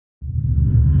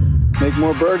make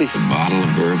more birdies. A bottle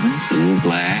of bourbon, a little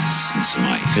glass, and some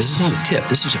ice. This is not a tip.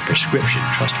 This is a prescription.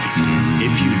 Trust me.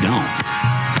 If you don't,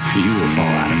 you will fall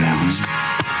out of balance.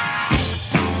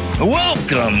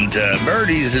 Welcome to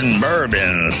Birdies and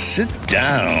Bourbon. Sit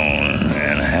down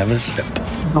and have a sip.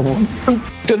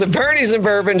 To the Birdies and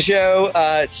Bourbon Show.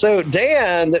 So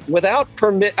Dan, I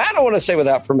don't want to say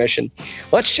without permission.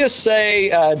 Let's just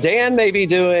say Dan may be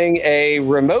doing a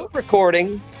remote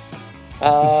recording.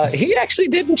 He actually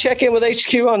didn't check in with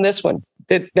HQ on this one.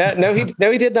 No,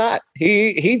 he did not.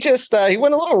 He just he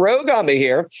went a little rogue on me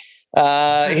here.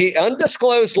 He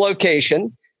undisclosed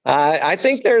location. I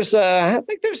think there's a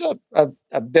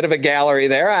bit of a gallery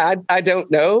there. I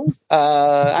don't know.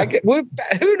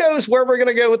 Who knows where we're going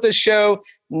to go with this show?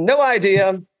 No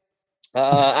idea.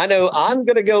 I know I'm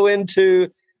going to go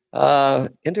into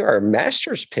our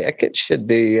Masters pick. It should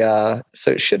be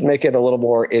so it should make it a little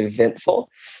more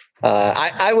eventful.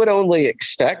 I would only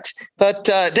expect. But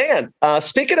Dan,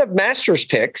 speaking of Masters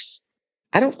picks,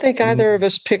 I don't think either of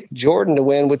us picked Jordan to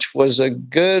win, which was a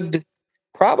good.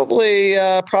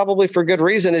 Probably for good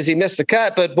reason, as he missed the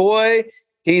cut. But boy,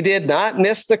 he did not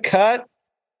miss the cut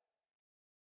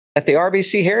at the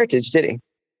RBC Heritage, did he?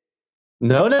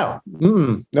 No.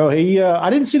 No, he.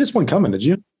 I didn't see this one coming. Did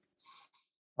you?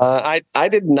 I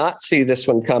did not see this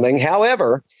one coming.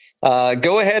 However,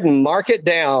 go ahead and mark it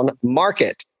down. Mark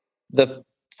it. The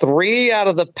 3 out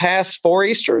of the past 4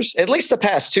 Easters, at least the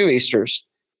past 2 Easters,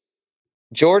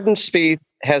 Jordan Spieth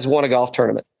has won a golf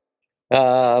tournament.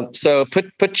 So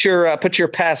put your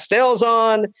pastels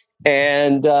on,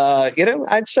 and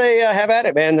I'd say have at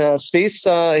it, man.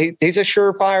 Spieth, he's a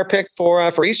surefire pick for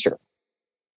Easter.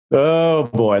 Oh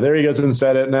boy, there he goes and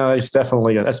said it. No, he's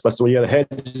definitely that's so you got a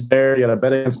hedge there, you got to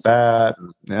bet against that.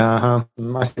 I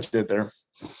see what you did there.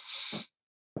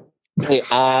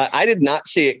 I did not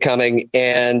see it coming,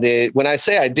 and when I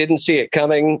say I didn't see it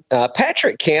coming,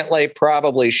 Patrick Cantlay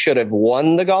probably should have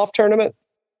won the golf tournament.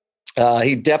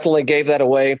 He definitely gave that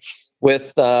away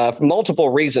with multiple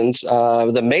reasons.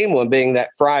 The main one being that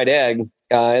fried egg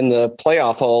in the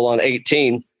playoff hole on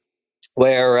 18,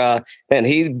 where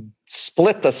he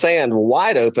split the sand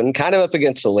wide open, kind of up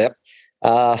against the lip,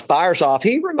 fires off.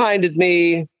 He reminded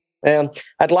me,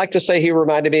 I'd like to say he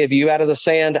reminded me of you out of the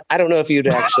sand. I don't know if you'd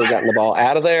actually gotten the ball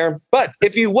out of there, but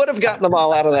if you would have gotten the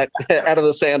ball out of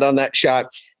the sand on that shot,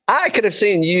 I could have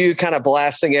seen you kind of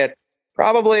blasting it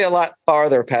probably a lot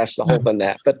farther past the hole than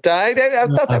that. But I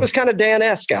thought that was kind of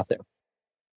Dan-esque out there.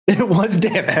 It was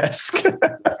Dan-esque.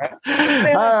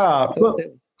 Well,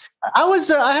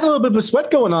 I had a little bit of a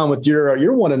sweat going on with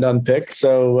your one and done pick.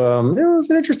 So it was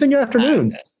an interesting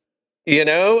afternoon.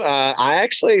 I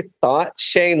actually thought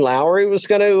Shane Lowry was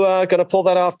going to pull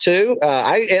that off too.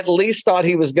 I at least thought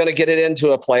he was going to get it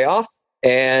into a playoff.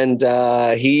 And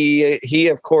he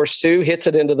of course too hits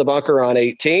it into the bunker on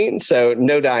 18, so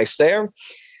no dice there.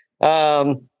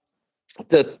 The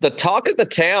talk of the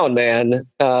town, man.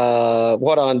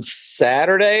 On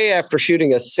Saturday after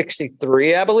shooting a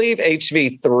 63, I believe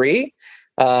HV3.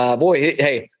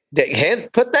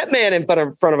 Put that man in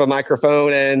front of a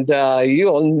microphone, and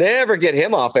you'll never get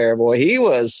him off air, boy. He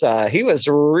was loving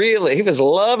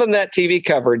that TV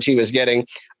coverage he was getting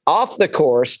off the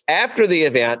course after the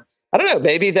event. I don't know.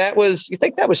 Maybe you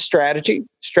think that was strategy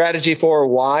for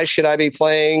why should I be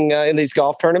playing in these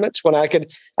golf tournaments when I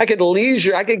could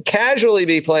casually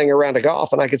be playing a round of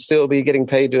golf and I could still be getting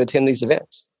paid to attend these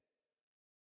events.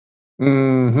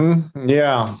 Mm-hmm.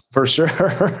 Yeah, for sure.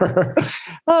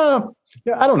 I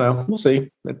don't know. We'll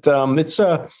see. I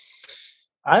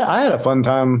had a fun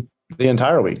time the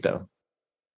entire week though.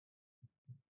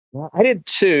 Well, I did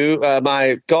too.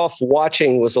 My golf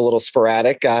watching was a little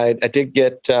sporadic. I did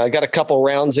got a couple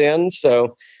rounds in,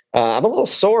 so I'm a little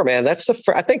sore, man. I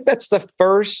think that's the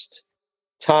first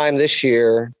time this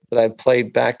year that I've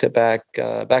played back-to-back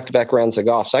rounds of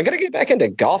golf. So I got to get back into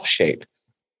golf shape.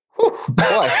 Whew.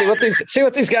 Boy, see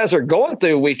what these guys are going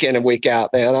through week in and week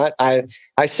out, man. I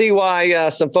see why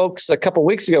some folks a couple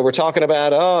weeks ago were talking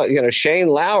about Shane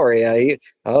Lowry.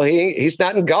 He's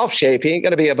not in golf shape. He ain't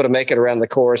going to be able to make it around the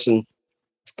course. And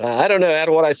I don't know. Out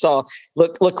of what I saw,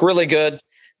 look really good.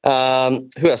 Who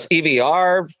else?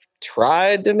 EVR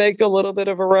tried to make a little bit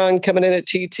of a run coming in at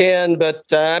T10, but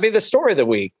the story of the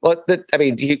week.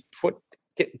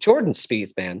 Jordan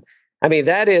Spieth, man.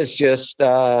 That is just.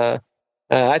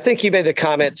 I think you made the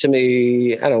comment to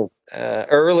me,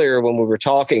 earlier when we were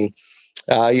talking.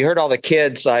 You heard all the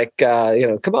kids like,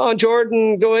 come on,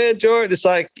 Jordan, go ahead, Jordan. It's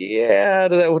like, yeah,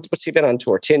 what's he been on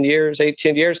tour? 10 years, 8,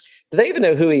 10 years? Do they even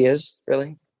know who he is,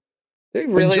 really? Do they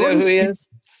really know who he is?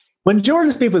 when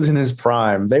Jordan Spieth was in his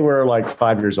prime, they were like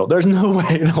 5 years old. There's no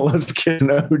way all those kids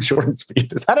know who Jordan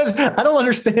Spieth is. I don't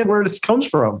understand where this comes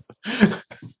from.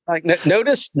 Like,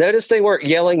 notice they weren't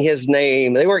yelling his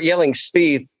name. They weren't yelling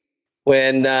Spieth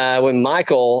when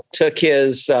Michael took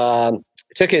his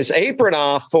apron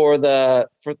off for the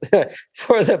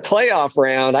playoff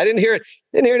round. I didn't hear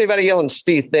anybody yelling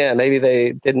Spieth then. Maybe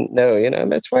they didn't know.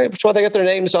 That's why they got their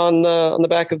names on the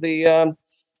back of the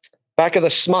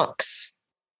smocks.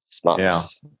 Yeah,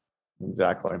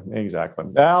 exactly.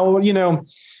 Now,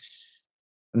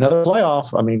 another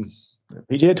playoff. I mean,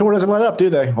 PGA Tour doesn't let up,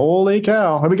 do they? Holy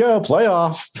cow! Here we go,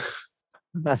 playoff.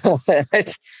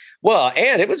 Well,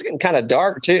 and it was getting kind of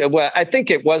dark too. Well, I think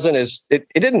it wasn't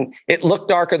it looked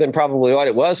darker than probably what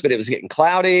it was, but it was getting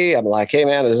cloudy. I'm like, hey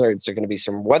man, is there going to be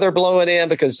some weather blowing in?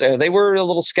 Because they were a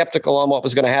little skeptical on what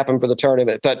was going to happen for the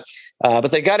tournament, but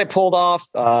they got it pulled off.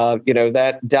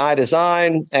 That dye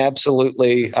design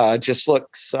absolutely just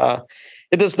looks,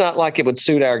 it does not like it would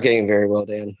suit our game very well,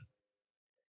 Dan.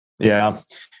 Yeah,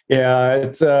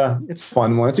 it's a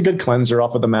fun one. It's a good cleanser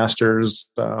off of the Masters.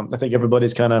 I think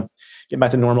everybody's kind of getting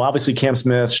back to normal. Obviously, Cam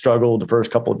Smith struggled the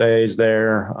first couple of days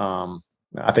there.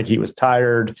 I think he was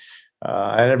tired,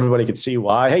 and everybody could see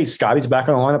why. Hey, Scotty's back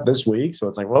on the lineup this week, so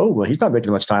it's like, whoa, well, he's not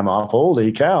making much time off.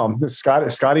 Holy cow,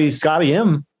 Scotty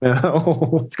him.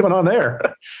 What's going on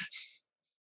there?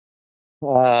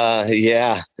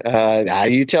 You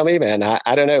tell me, man.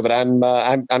 I don't know, but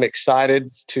I'm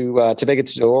excited to make it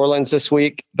to New Orleans this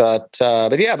week. But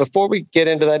yeah, before we get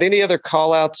into that, any other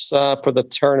call outs for the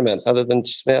tournament other than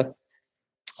Smith?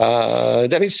 I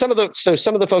mean, some of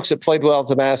the folks that played well at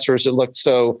the Masters, it looked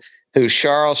who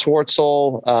Charles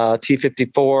Schwartzel,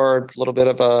 T54, a little bit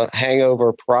of a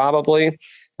hangover probably.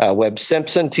 Webb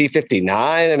Simpson, T59.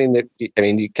 I mean,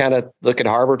 you kind of look at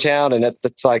Harbour Town, and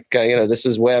that's like this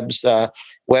is Webb's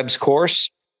course.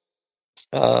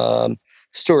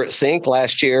 Stuart Sink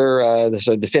last year,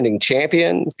 the defending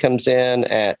champion, comes in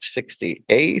at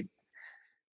 68th.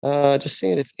 Just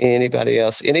seeing if anybody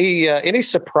else, any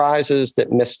surprises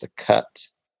that missed the cut.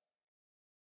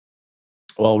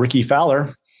 Well, Ricky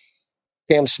Fowler,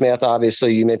 Cam Smith,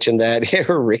 obviously you mentioned that. Yeah,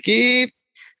 Ricky.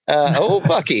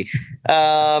 Bucky.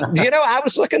 I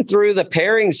was looking through the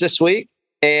pairings this week,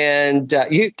 and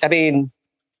you think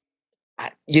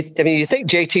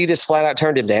JT just flat out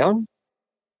turned him down?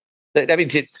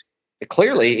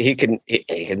 Clearly he can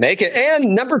make it.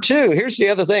 And number two, here's the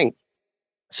other thing.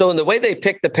 So in the way they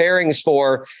pick the pairings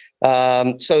for,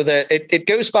 so that it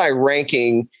goes by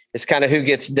ranking, is kind of who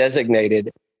gets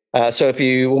designated. So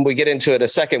when we get into it a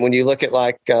second, when you look at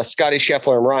like Scotty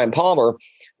Scheffler and Ryan Palmer.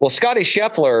 Well, Scotty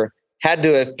Scheffler had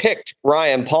to have picked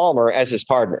Ryan Palmer as his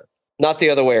partner, not the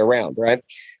other way around, right?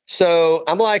 So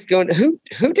I'm like going, who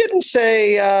didn't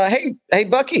say, hey,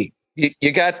 Bucky,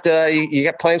 you got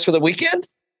plans for the weekend?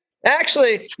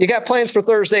 Actually, you got plans for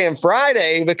Thursday and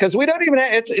Friday, because we don't even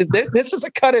have, this is a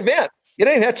cut event. You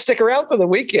don't even have to stick around for the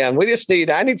weekend.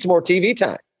 I need some more TV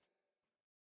time.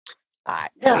 I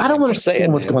don't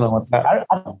understand what's going on with that.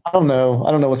 I don't know.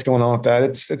 I don't know what's going on with that.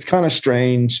 It's kind of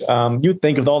strange. You'd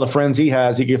think with all the friends he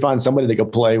has, he could find somebody to go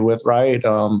play with, right?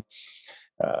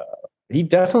 He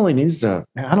definitely needs to.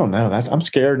 I don't know. I'm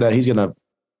scared that he's going to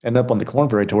end up on the Corn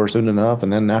Ferry Tour soon enough,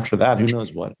 and then after that, who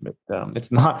knows what? But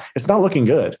it's not looking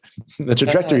good. The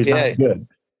trajectory is not good.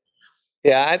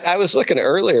 Yeah, I was looking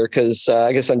earlier because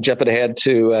I guess I'm jumping ahead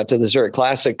to the Zurich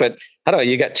Classic, but I don't know.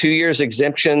 You got 2 years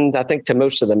exemption, I think, to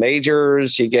most of the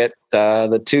majors. You get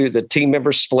the team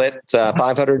members split,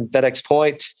 500 FedEx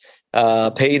points.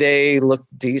 Payday looked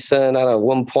decent. I don't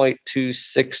know,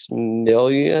 1.26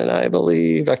 million, I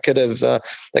believe. That could have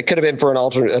been for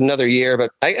another year,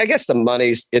 but I guess the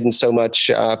money isn't so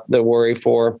much the worry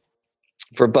for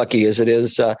Bucky as it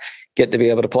is get to be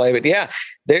able to play. But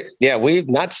we've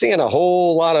not seeing a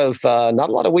whole lot of not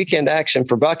a lot of weekend action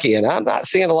for Bucky, and I'm not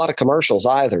seeing a lot of commercials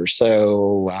either.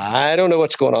 So I don't know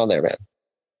what's going on there, man.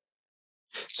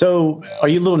 So are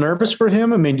you a little nervous for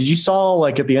him? I mean, did you saw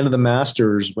like at the end of the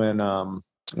Masters when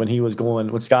Scotty was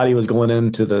going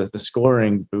into the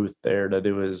scoring booth there to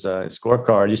do his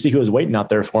scorecard, you see who was waiting out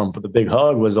there for him for the big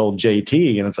hug was old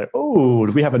JT. And it's like, oh,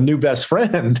 do we have a new best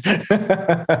friend?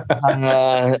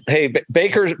 Hey,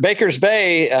 Baker's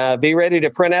Bay, be ready to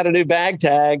print out a new bag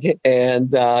tag.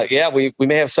 And we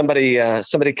may have somebody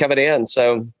coming in.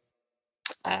 So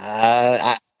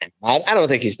I don't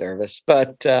think he's nervous,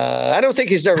 but I don't think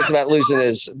he's nervous about losing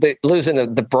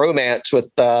the bromance with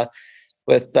the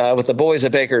boys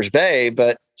at Baker's Bay,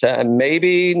 but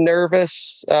maybe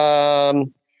nervous about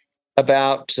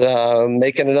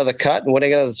making another cut and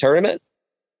winning another tournament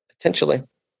potentially.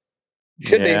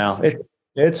 Should be.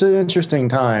 It's an interesting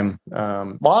time. A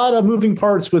lot of moving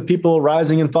parts with people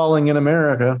rising and falling in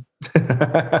America.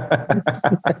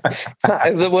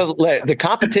 Well, the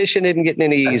competition isn't getting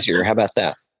any easier. How about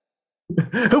that?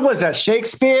 Who was that?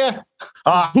 Shakespeare?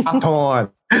 Come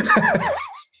on.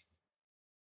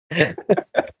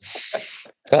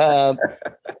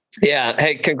 Yeah.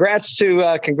 Hey, congrats to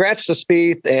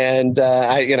Spieth, and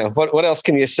what else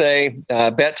can you say?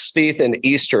 Bet Spieth and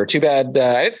Easter. Too bad.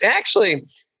 Actually,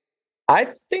 I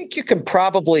think you can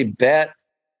probably bet.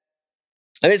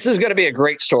 I mean, this is going to be a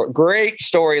great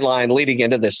storyline leading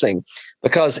into this thing,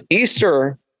 because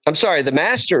the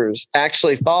Masters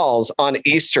actually falls on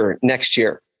Easter next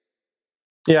year.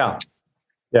 Yeah.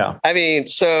 Yeah. I mean,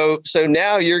 so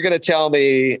now you're going to tell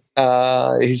me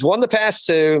he's won the past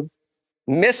two,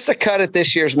 missed the cut at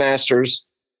this year's Masters.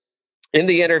 In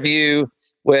the interview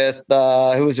with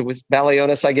who was it? With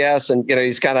Balionis, I guess, and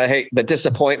he's kind of the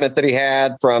disappointment that he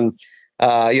had from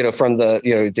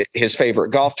his favorite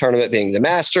golf tournament being the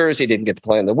Masters. He didn't get to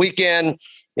play on the weekend.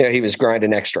 He was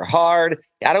grinding extra hard.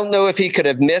 I don't know if he could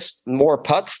have missed more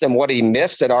putts than what he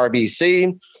missed at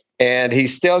RBC, and he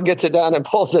still gets it done and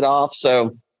pulls it off.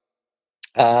 So,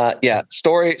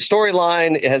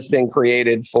 storyline has been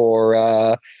created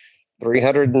for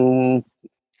 51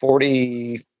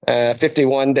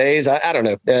 days. I don't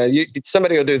know.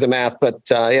 Somebody will do the math, but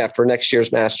for next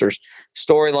year's Masters,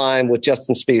 storyline with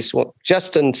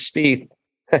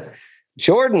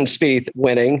Jordan Spieth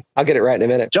winning. I'll get it right in a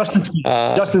minute. Justin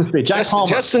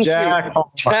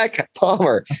Spieth. Jack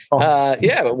Palmer.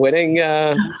 Winning.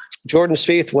 Jordan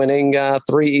Spieth winning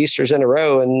 3 Easters in a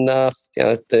row, and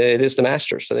it is the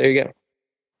Masters. So there you go.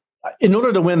 In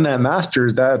order to win that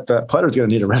Masters, that putter's going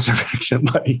to need a reservation,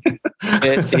 buddy.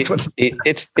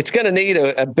 It's going to need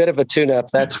a bit of a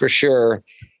tune-up, that's for sure.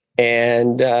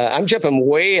 And I'm jumping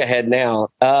way ahead now.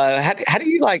 How do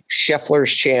you like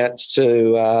Scheffler's chance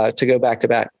to go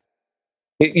back-to-back?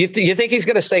 You think he's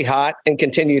going to stay hot and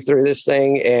continue through this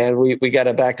thing, and we got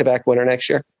a back-to-back winner next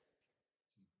year?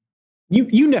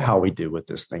 You know how we do with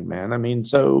this thing, man. I mean,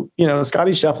 so,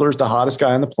 Scotty Scheffler is the hottest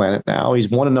guy on the planet now. He's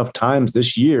won enough times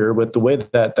this year with the way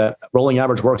that rolling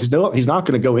average works. He's not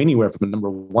going to go anywhere from the number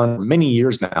one for many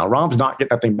years now. Rahm's not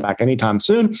getting that thing back anytime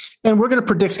soon. And we're going to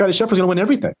predict Scotty Scheffler's going to win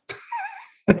everything.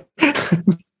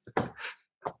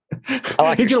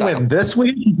 He's going to win this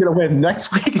week. He's going to win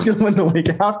next week. He's going to win the week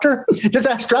after. Just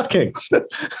ask DraftKings.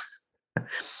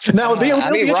 Now, he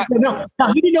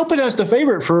didn't open as the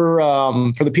favorite for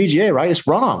the PGA, right? It's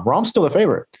Rahm. Rahm's still the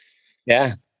favorite.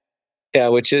 Yeah,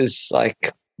 which is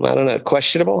like, I don't know,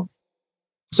 questionable.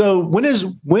 So when is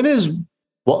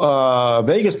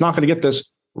Vegas not going to get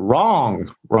this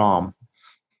wrong, Rahm?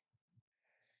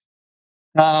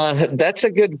 That's a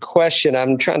good question.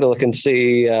 I'm trying to look and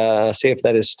see if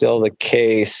that is still the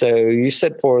case. So you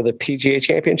said for the PGA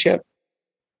Championship?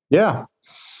 Yeah.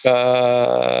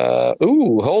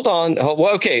 Hold on.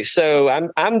 Well, okay. So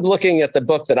I'm looking at the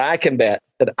book that I can bet,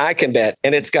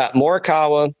 and it's got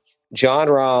Morikawa, Jon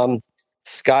Rahm,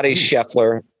 Scotty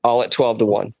Scheffler, all at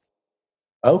 12-1.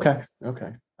 Okay. I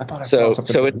thought I saw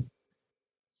something.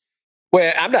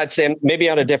 Well, I'm not saying, maybe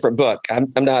on a different book.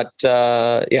 I'm not.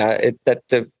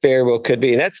 That very well could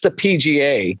be. And that's the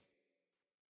PGA.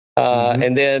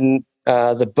 And then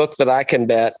the book that I can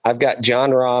bet, I've got Jon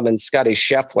Rahm and Scotty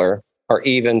Scheffler are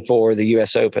even for the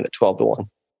U.S. Open at 12-1.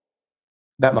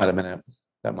 That might have been it.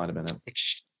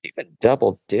 It's even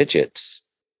double digits.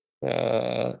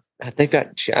 I think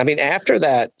that. I mean, after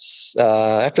that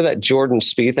Jordan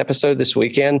Spieth episode this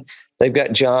weekend, they've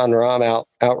got Jon Rahm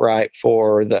outright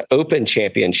for the Open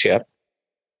Championship.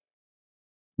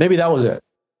 Maybe that was it.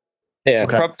 Yeah,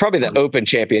 okay. Probably the Open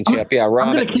Championship. Rahm.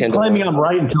 I'm going to keep claiming I'm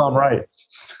right until I'm right.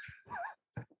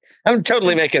 I'm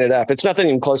totally making it up. It's nothing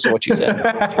even close to what you said.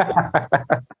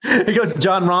 It goes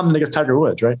Jon Rahm and it goes Tiger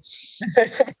Woods, right?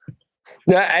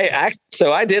 No,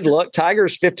 so I did look.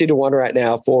 Tiger's 50-1 right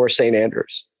now for St.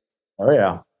 Andrews. Oh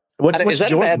yeah. What's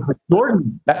Jordan?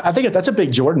 Jordan. I think that's a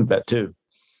big Jordan bet too.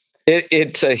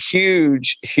 It's a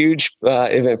huge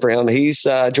event for him. He's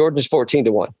Jordan's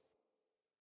 14-1.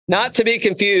 Not to be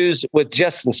confused with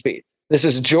Justin Spieth. This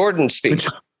is Jordan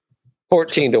Spieth,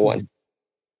 14-1.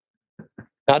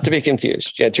 Not to be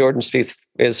confused. Yeah, Jordan Spieth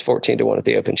is 14-1 at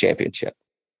the Open Championship.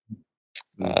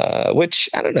 Which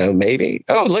I don't know, maybe.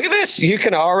 Oh, look at this! You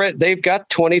can already. They've got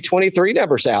 2023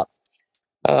 numbers out.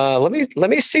 Let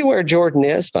me see where Jordan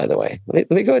is. By the way, let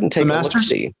me go ahead and take a look.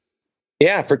 See.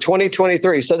 Yeah, for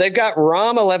 2023. So they've got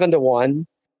Rahm 11-1,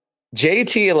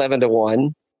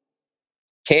 JT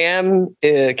 11-1,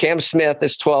 Cam Smith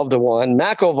is 12-1,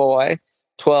 McIlroy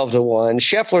 12-1,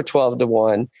 Scheffler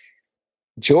 12-1,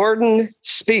 Jordan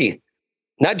Spieth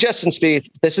not Justin Spieth.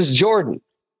 This is Jordan,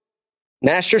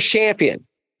 Masters champion,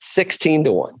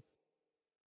 16-1.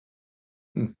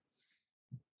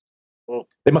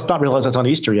 They must not realize that's on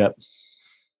Easter yet.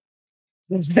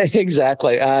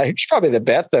 Exactly. Here's probably the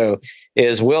bet, though,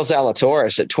 is Will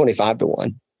Zalatoris at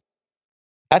 25-1.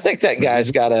 I think that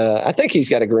guy's I think he's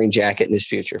got a green jacket in his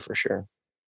future for sure.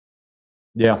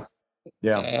 Yeah.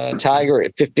 Yeah. Tiger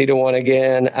at 50-1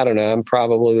 again. I don't know. I'm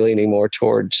probably leaning more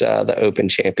towards the Open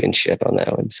Championship on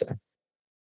that one. So,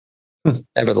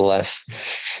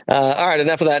 nevertheless, all right.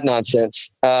 Enough of that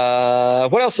nonsense.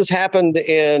 What else has happened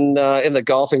in the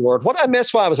golfing world? What did I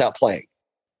miss while I was out playing?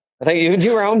 I think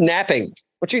you were home napping.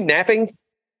 Weren't you napping?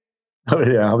 Oh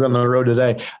yeah, I'm on the road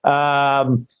today.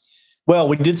 Well,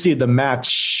 we did see the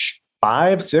match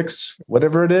 5, 6,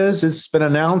 whatever it is. It's been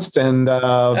announced, and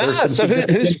so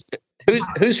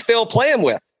who's Phil playing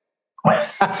with?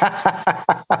 That's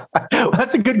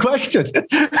a good question.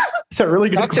 That's a really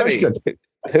good question.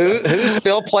 Who's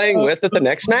Phil playing with at the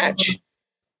next match?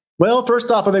 Well, first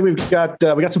off, I think we got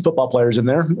some football players in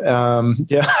there.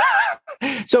 Yeah.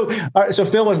 So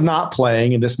Phil is not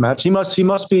playing in this match. He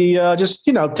must be just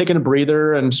taking a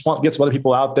breather and just want to get some other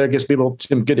people out there, gives people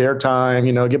some good airtime.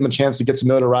 Give him a chance to get some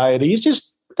notoriety. He's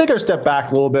just taking a step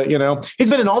back a little bit. He's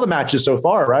been in all the matches so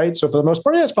far, right? So for the most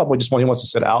part, it's probably just one he wants to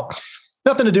sit out.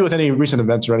 Nothing to do with any recent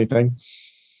events or anything.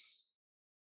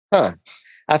 Huh.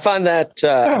 I find that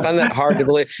hard to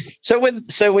believe. So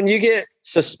when you get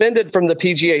suspended from the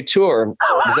PGA Tour,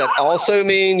 does that also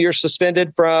mean you're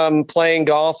suspended from playing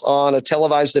golf on a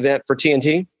televised event for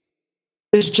TNT?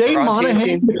 Is Jay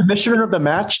Monahan the commissioner of the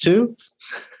match too?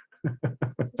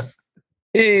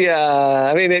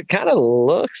 It kind of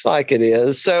looks like it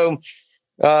is. So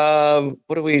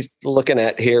what are we looking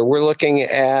at here? We're looking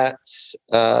at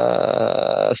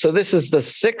so this is the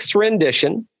 6th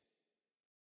rendition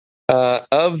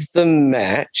of the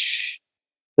match.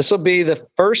 This will be the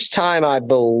first time, I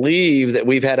believe, that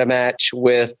we've had a match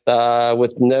with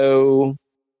no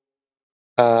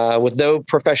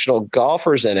professional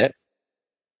golfers in it.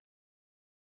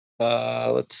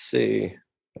 Let's see.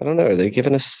 I don't know. Are they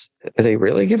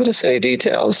really giving us any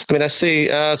details? I mean, I see.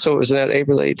 So it was at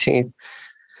April 18th,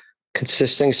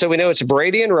 consisting. So we know it's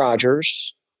Brady and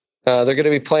Rogers. They're going to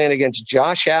be playing against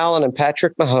Josh Allen and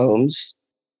Patrick Mahomes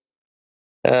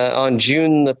on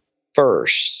June the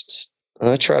 1st.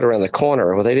 That's right around the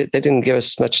corner. Well, they didn't give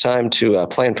us much time to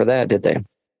plan for that, did they?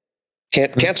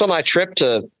 Can't cancel my trip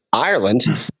to Ireland.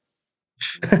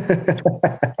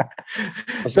 I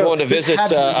was going to visit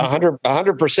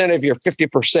 100% of your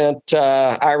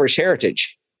 50% Irish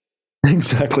heritage.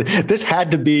 Exactly. This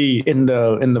had to be in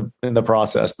the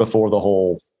process before the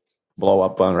whole blow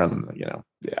up around. Yeah.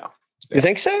 You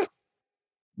think so?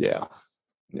 Yeah.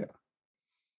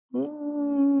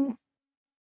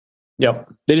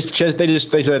 Yep. They said,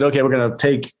 okay, we're going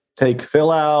to take Phil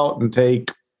out and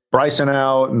take Bryson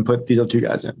out and put these other 2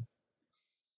 guys in.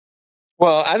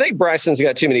 Well, I think Bryson's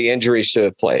got too many injuries to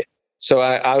have played. So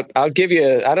I'll give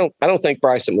you. I don't think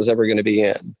Bryson was ever going to be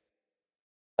in.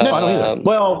 No, I don't either.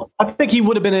 Well, I think he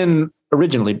would have been in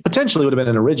originally. Potentially would have been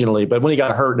in originally, but when he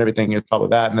got hurt and everything, it's probably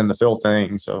that, and then the Phil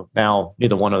thing. So now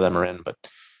neither one of them are in. But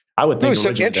I would think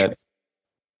originally that.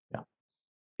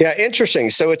 Yeah,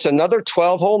 interesting. So it's another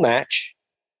 12-hole match.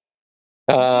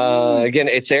 Again,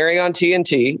 it's airing on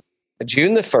TNT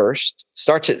June the 1st.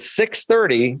 Starts at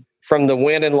 6:30 from the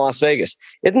Wynn in Las Vegas.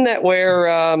 Isn't that where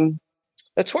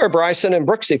that's where Bryson and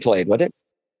Brooksy played, wasn't it?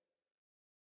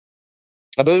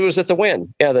 I believe it was at the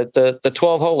Wynn. Yeah, the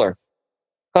 12-holer.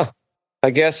 Huh.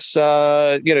 I guess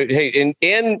hey,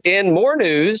 in more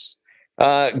news,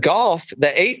 golf, the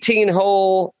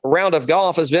 18-hole round of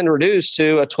golf has been reduced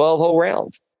to a 12-hole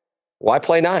round. Why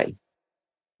play 9?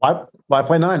 Why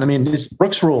play 9? I mean, these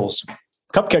Brooks rules,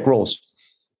 cupcake rules.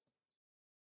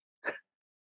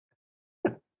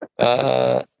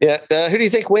 Who do you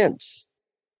think wins?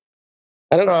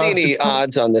 I don't see any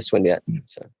odds on this one yet.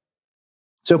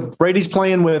 So Brady's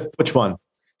playing with which one?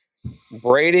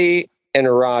 Brady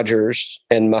and Rogers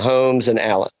and Mahomes and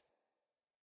Allen.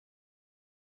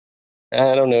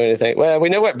 I don't know anything. Well, we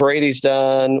know what Brady's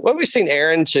done. Well, we've seen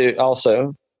Aaron too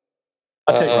also.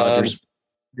 I'll take Rogers.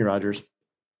 You're Rogers.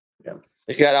 Yeah.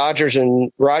 You got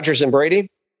Rogers and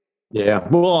Brady? Yeah.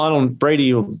 Well, Brady,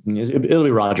 it'll be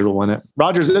Rogers will win it.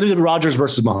 It'll be Rogers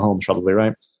versus Mahomes probably,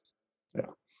 right? Yeah.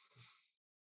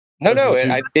 No.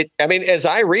 I mean, as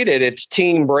I read it, it's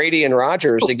Team Brady and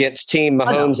Rogers against Team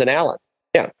Mahomes and Allen.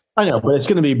 Yeah. I know, but it's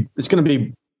going to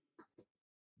be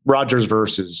Rogers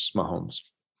versus Mahomes.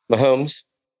 Mahomes.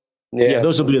 Yeah,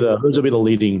 those will be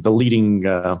the leading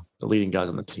guys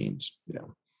on the teams. Yeah.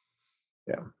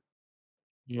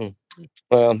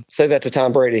 Well, say that to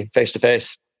Tom Brady face to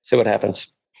face. See what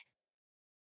happens.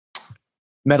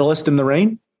 Medalist in the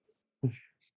rain.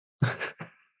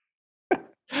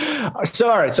 So,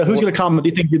 all right. So, who's going to comment? Do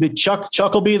you think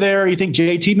Chuck will be there? You think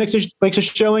JT makes a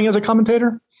showing as a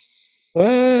commentator?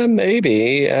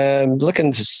 Maybe.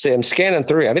 Looking to see. I'm scanning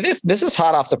through. I mean, this is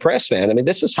hot off the press, man. I mean,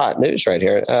 this is hot news right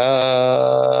here.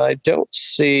 I don't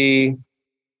see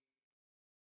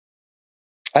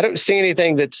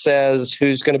anything that says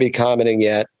who's going to be commenting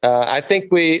yet. I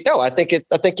think you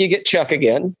get Chuck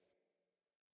again.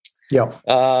 Yeah.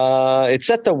 It's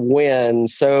at the Wynn,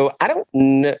 so I don't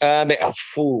know.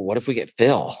 What if we get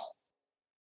Phil?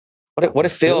 What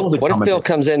if Phil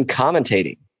comes in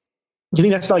commentating? You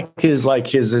think that's like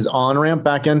his on ramp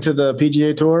back into the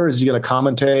PGA Tour? Is he going to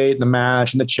commentate the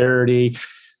match and the charity?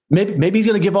 Maybe he's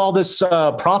going to give all this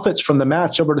profits from the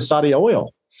match over to Saudi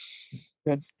Oil.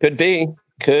 Could be.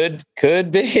 Could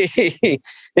be.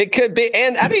 It could be.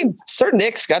 And I mean, Sir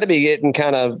Nick's got to be getting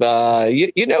kind of,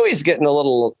 he's getting a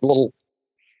little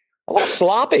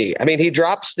sloppy. I mean, he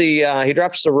drops the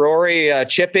Rory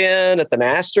chip in at the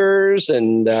Masters,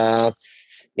 and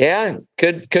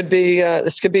could be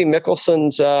this could be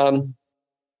Mickelson's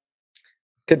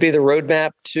could be the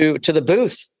roadmap to the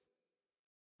booth.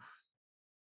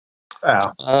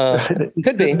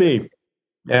 Could be.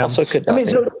 Yeah. Also could. I mean,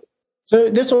 so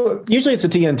this usually it's the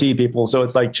TNT people, so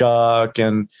it's like Chuck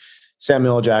and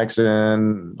Samuel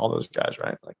Jackson, all those guys,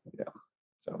 right? Like, yeah.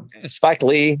 So Spike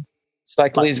Lee's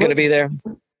going to be there.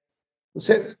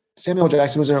 Samuel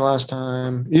Jackson was there last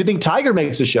time. You think Tiger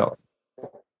makes a show?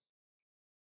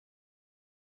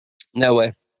 No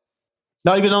way.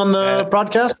 Not even on the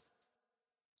broadcast?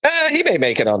 He may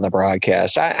make it on the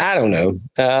broadcast. I don't know.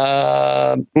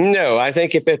 No, I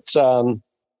think if it's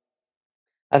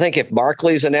I think if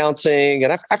Barkley's announcing,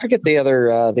 and I forget the other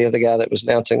guy that was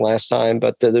announcing last time,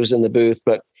 but that was in the booth.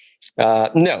 But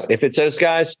no, if it's those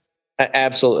guys,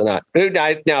 absolutely not.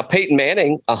 Now, Peyton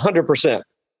Manning, 100%.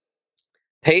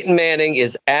 Peyton Manning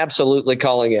is absolutely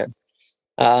calling in.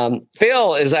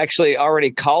 Phil is actually already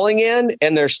calling in,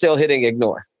 and they're still hitting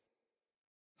ignore.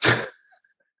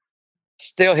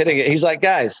 Still hitting it. He's like,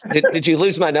 guys, did you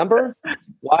lose my number?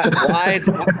 Why?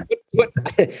 What?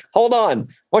 Hold on.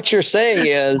 What you're saying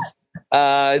is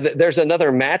there's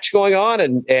another match going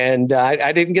on, and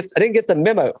I didn't get the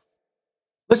memo.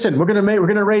 Listen, we're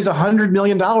gonna raise $100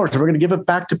 million. We're gonna give it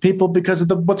back to people because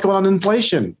of what's going on in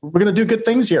inflation. We're gonna do good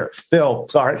things here. Phil,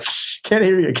 sorry, can't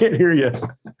hear you.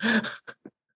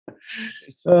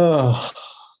 Oh.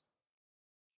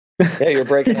 Yeah, you're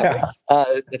breaking up.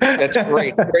 That's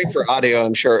great for audio,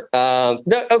 I'm sure.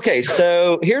 Okay,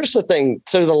 so here's the thing.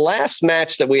 So the last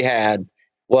match that we had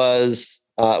was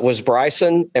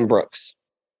Bryson and Brooks.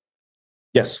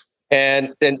 Yes,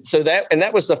 and so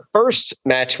that was the first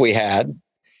match we had.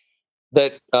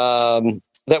 That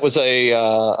was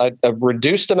a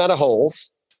reduced amount of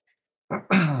holes,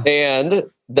 and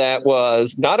that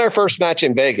was not our first match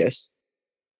in Vegas.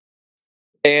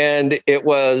 And it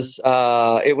was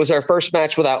our first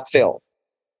match without Phil.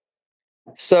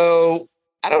 So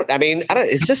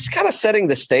is this kind of setting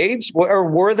the stage, or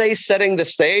were they setting the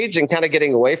stage and kind of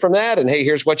getting away from that? And hey,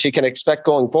 here's what you can expect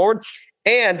going forward.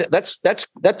 And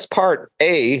that's part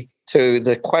A to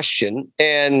the question.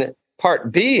 And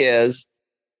part B is,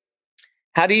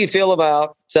 how do you feel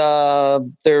about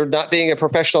there not being a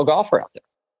professional golfer out there?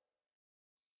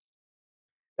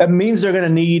 That means they're going to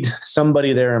need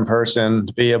somebody there in person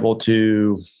to be able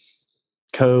to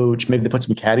coach. Maybe they put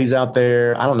some caddies out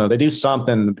there. I don't know. They do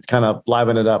something to kind of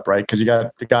liven it up, right? Because you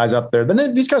got the guys up there.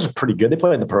 Then these guys are pretty good. They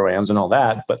play in the pro-ams and all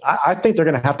that. But I think they're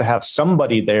going to have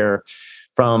somebody there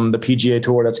from the PGA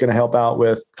Tour that's going to help out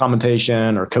with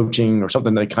commentation or coaching or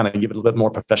something to kind of give it a little bit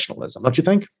more professionalism. Don't you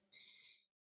think?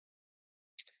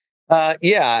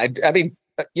 Yeah. I mean,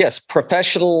 yes,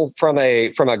 professional from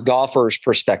a golfer's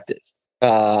perspective.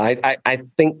 I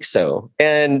think so.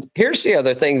 And here's the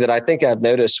other thing that I think I've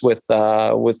noticed with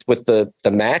the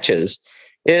matches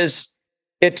is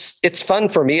it's fun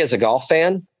for me as a golf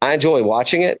fan. I enjoy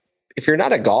watching it. If you're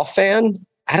not a golf fan,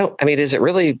 is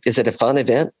it a fun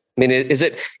event? I mean, is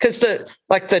it because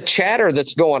the chatter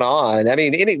that's going on? I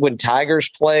mean, when Tigers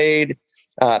played,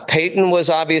 Peyton was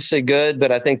obviously good,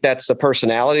 but I think that's the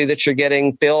personality that you're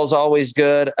getting. Phil's always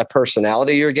good, a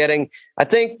personality you're getting. I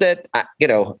think that,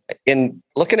 in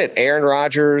looking at Aaron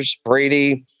Rodgers,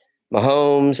 Brady,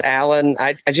 Mahomes, Allen,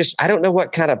 I don't know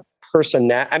what kind of person.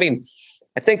 I mean,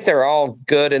 I think they're all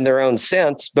good in their own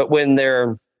sense, but when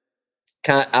they're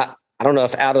kind of, I don't know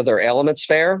if out of their elements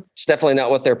fair, it's definitely not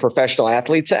what they're professional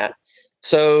athletes at.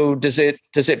 So does it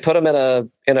put them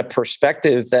in a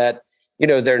perspective that,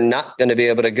 they're not going to be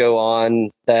able to go on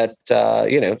that,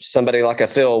 somebody like a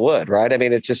Phil would, right? I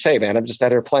mean, it's just, hey, man, I'm just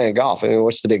out here playing golf. I mean,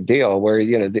 what's the big deal? Where,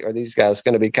 are these guys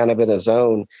going to be kind of in a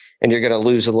zone and you're going to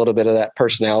lose a little bit of that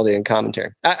personality and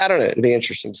commentary? I don't know. It'd be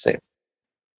interesting to see.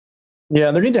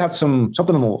 Yeah, they need to have something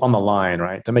on the line,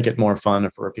 right, to make it more fun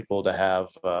for people to have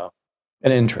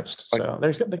an interest. So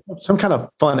there's some kind of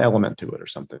fun element to it or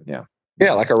something. Yeah.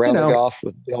 Yeah, like a round of golf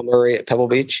with Bill Murray at Pebble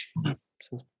Beach.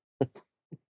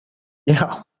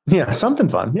 Yeah, something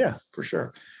fun. Yeah, for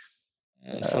sure.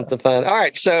 Something fun. All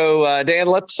right, so Dan,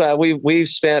 let's. We've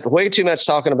spent way too much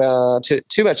time talking about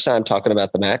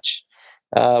the match,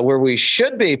 where we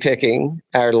should be picking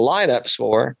our lineups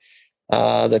for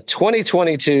the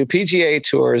 2022 PGA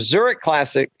Tour Zurich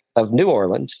Classic of New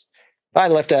Orleans.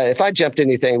 If I jumped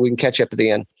anything, we can catch up at the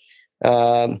end.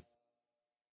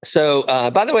 So,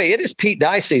 by the way, it is Pete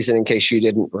Dye season, in case you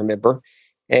didn't remember.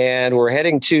 And we're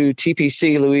heading to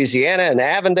TPC Louisiana in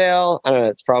Avondale. I don't know,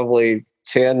 it's probably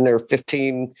 10 or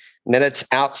 15 minutes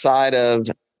outside of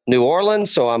New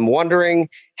Orleans. So I'm wondering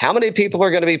how many people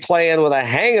are going to be playing with a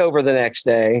hangover the next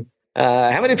day.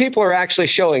 How many people are actually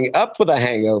showing up with a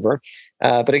hangover?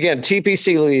 But again,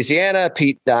 TPC Louisiana,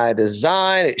 Pete Dye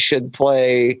design. It should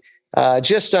play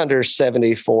just under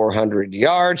 7,400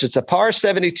 yards. It's a par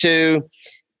 72.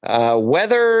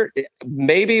 Weather,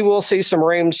 maybe we'll see some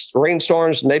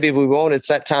rainstorms. Maybe we won't. It's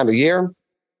that time of year.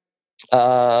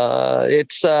 Again,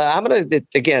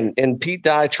 in Pete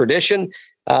Dye tradition,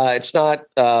 it's not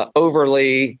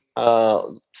overly, I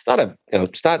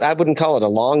wouldn't call it a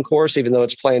long course, even though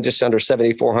it's playing just under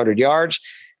 7,400 yards.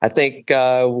 I think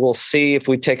we'll see if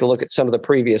we take a look at some of the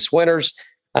previous winners.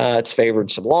 It's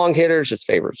favored some long hitters. It's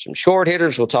favored some short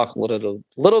hitters. We'll talk a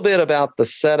little bit about the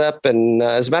setup. And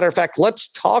as a matter of fact, let's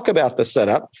talk about the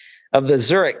setup of the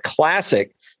Zurich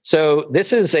Classic. So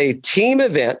this is a team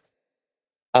event.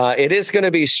 It is going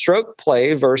to be stroke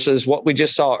play versus what we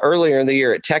just saw earlier in the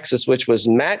year at Texas, which was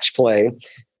match play.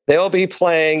 They'll be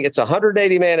playing. It's a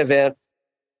 180-man event.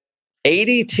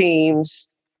 80 teams,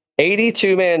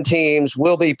 82-man teams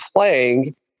will be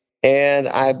playing. And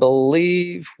I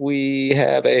believe we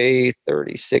have a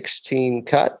 36-team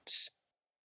cut.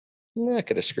 I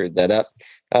could have screwed that up.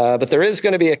 But there is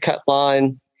going to be a cut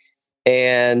line.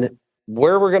 And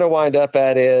where we're going to wind up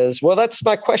at is, well, that's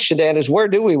my question, Dan, is where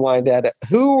do we wind at?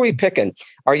 Who are we picking?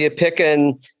 Are you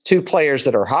picking two players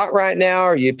that are hot right now?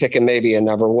 Are you picking maybe a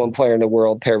number one player in the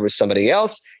world paired with somebody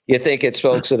else? You think it's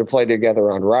folks that have played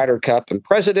together on Ryder Cup and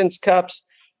President's Cups?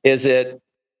 Is it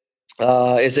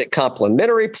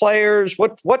complementary players?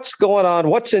 What's going on?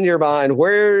 What's in your mind?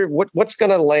 What's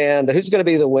going to land? Who's going to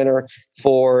be the winner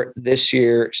for this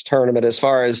year's tournament as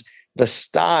far as the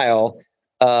style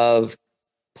of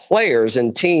players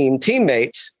and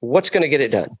teammates? What's going to get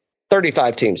it done?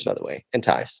 35 teams, by the way, and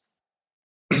ties.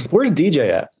 Where's DJ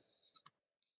at?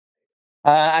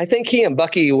 I think he and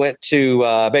Bucky went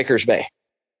to Baker's Bay.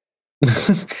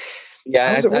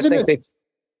 Yeah, I think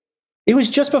it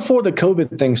was just before the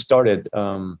COVID thing started,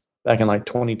 back in like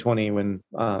 2020, when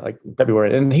like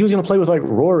February, and he was going to play with like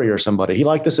Rory or somebody. He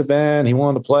liked this event. He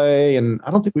wanted to play. And I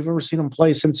don't think we've ever seen him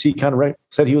play since he kind of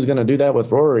said he was going to do that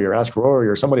with Rory or ask Rory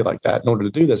or somebody like that in order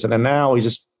to do this. And then now he's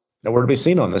just nowhere to be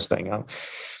seen on this thing.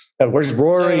 Where's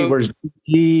Rory? Where's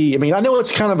he? I mean, I know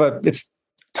it's kind of it's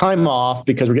time off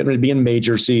because we're getting ready to be in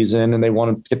major season and they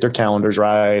want to get their calendars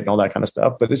right and all that kind of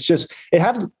stuff. But it's just, it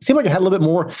seemed like it had a little bit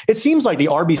more. It seems like the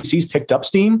RBC's picked up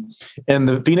steam and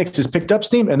the Phoenix has picked up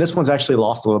steam, and this one's actually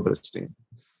lost a little bit of steam.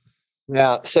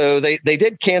 Yeah. So they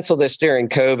did cancel this during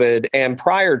COVID, and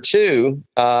prior to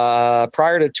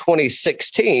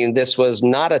 2016, this was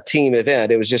not a team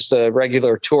event. It was just a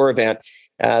regular tour event.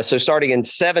 So starting in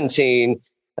 17,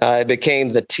 it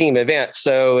became the team event.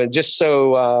 So just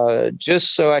so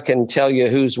I can tell you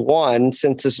who's won,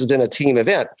 since this has been a team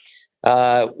event.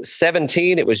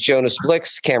 17, it was Jonas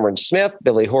Blix, Cameron Smith,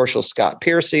 Billy Horschel, Scott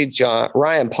Piercy,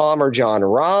 Ryan Palmer, John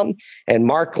Rahm, and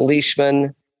Mark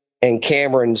Leishman and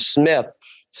Cameron Smith.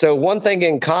 So one thing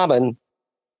in common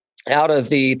out of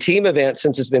the team event,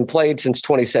 since it's been played since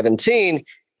 2017,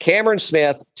 Cameron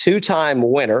Smith, two-time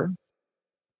winner.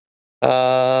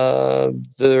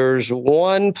 There's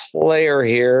one player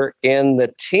here in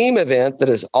the team event that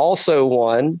has also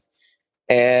won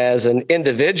as an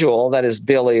individual. That is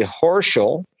Billy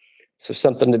Horschel. So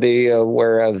something to be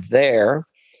aware of there.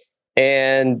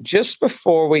 And just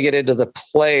before we get into the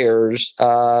players,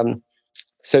 prior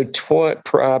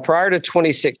to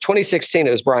 2016,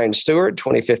 it was Brian Stewart.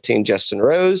 2015, Justin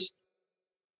Rose,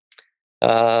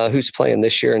 who's playing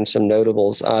this year, and some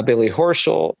notables. Billy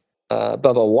Horschel,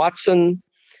 Bubba Watson,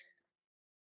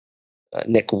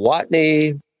 Nick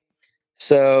Watney.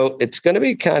 So it's going to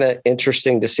be kind of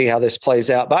interesting to see how this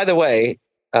plays out. By the way,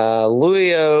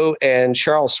 Louis O and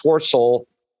Charles Schwartzel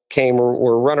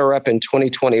were runner-up in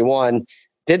 2021.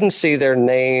 Didn't see their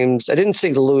names. I didn't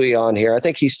see Louis on here. I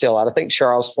think he's still out. I think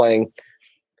Charles playing.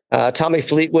 Tommy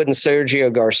Fleetwood and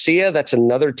Sergio Garcia. That's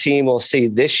another team we'll see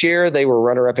this year. They were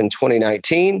runner-up in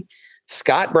 2019.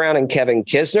 Scott Brown and Kevin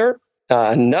Kisner,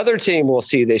 another team we'll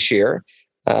see this year.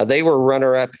 They were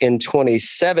runner-up in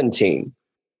 2017.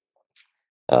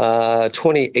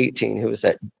 2018, who was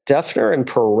that? Duffner and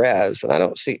Perez. And I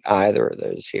don't see either of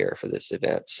those here for this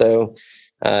event. So,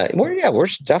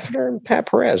 where's Duffner and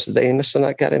Pat Perez? They must have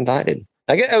not got invited.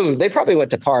 They probably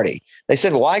went to party. They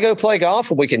said, why go play golf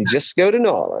when we can just go to New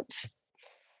Orleans?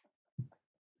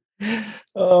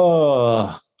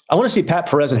 Oh, I want to see Pat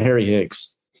Perez and Harry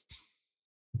Higgs.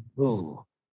 Ooh.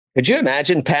 Could you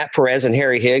imagine Pat Perez and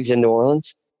Harry Higgs in New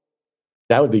Orleans?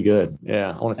 That would be good.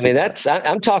 Yeah.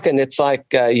 I'm talking, it's like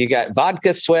you got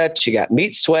vodka sweats, you got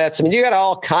meat sweats. I mean, you got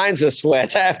all kinds of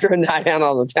sweats after a night out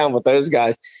on the town with those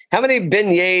guys. How many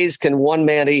beignets can one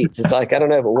man eat? It's like, I don't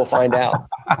know, but we'll find out.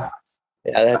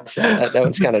 Yeah, that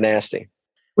one's kind of nasty.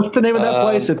 What's the name of that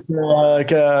place? It's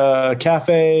like a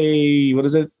cafe. What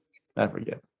is it? I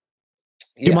forget.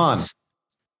 Dumont. Yes.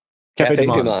 Cafe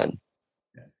Dumont.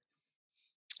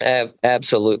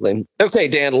 Absolutely. Okay,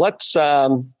 Dan. Let's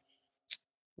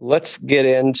get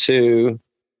into.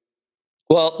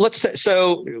 Well,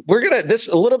 so we're gonna this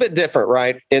a little bit different,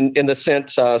 right? In the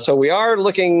sense, so we are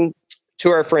looking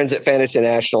to our friends at Fantasy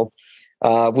National.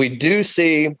 We do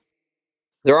see.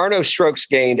 There are no strokes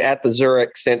gained at the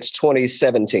Zurich since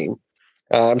 2017.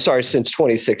 Since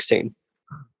 2016.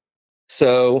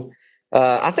 So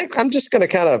I think I'm just going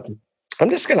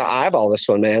to eyeball this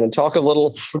one, man, and talk a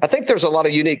little. I think there's a lot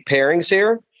of unique pairings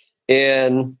here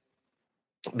in,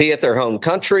 be it their home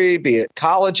country, be it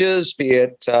colleges, be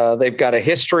it they've got a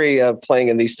history of playing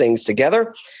in these things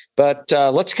together. But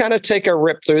let's kind of take a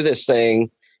rip through this thing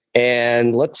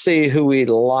and let's see who we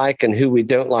like and who we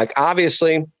don't like.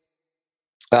 Obviously,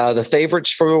 the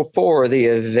favorites for the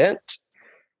event,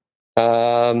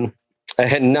 and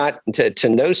not to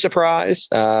no surprise,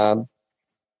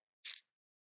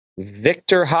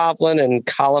 Viktor Hovland and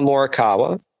Colin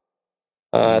Morikawa.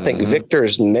 I think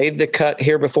Victor's made the cut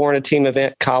here before in a team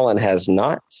event. Colin has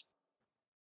not.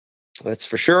 That's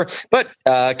for sure. But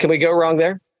can we go wrong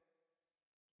there?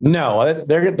 No,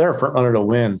 they're a front runner to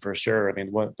win for sure. I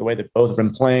mean, the way that both have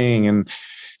been playing, and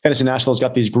Fantasy National's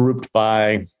got these grouped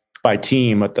by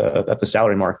team at the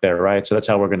salary mark there, right? So that's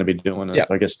how we're going to be doing it.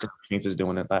 Yep. I guess DraftKings is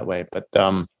doing it that way. But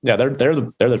they're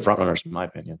the front runners in my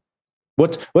opinion.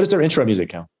 What is their intro music,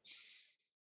 Cal?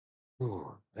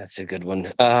 Ooh, that's a good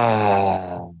one.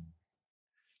 Colin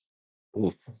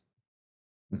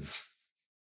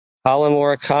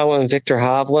Morikawa and Viktor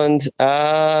Hovland.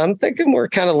 I'm thinking we're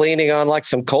kind of leaning on like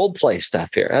some Coldplay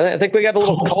stuff here. I think we got a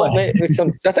little Coldplay.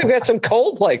 I think we got some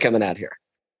Coldplay coming out here.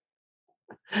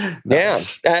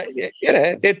 Nice. Yeah,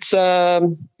 it's I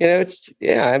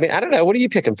mean, I don't know. What are you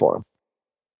picking for him?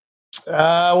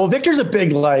 Well, Victor's a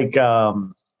big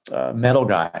metal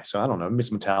guy, so I don't know, maybe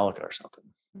some Metallica or something.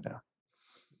 Yeah.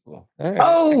 Cool. Right.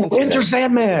 Oh, Enter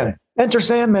Sandman. Enter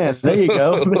Sandman. There you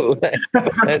go. For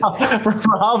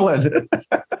Hovland.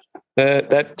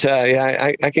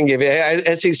 I can give you.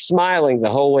 As he's smiling the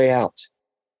whole way out.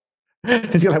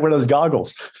 He's gonna wear those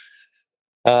goggles.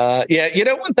 One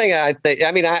thing I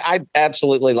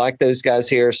absolutely like those guys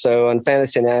here. So on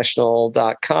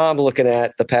fantasynational.com, looking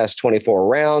at the past 24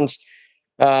 rounds,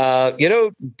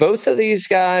 both of these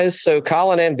guys, so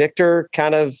Colin and Victor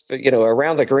kind of,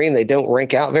 around the green, they don't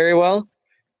rank out very well.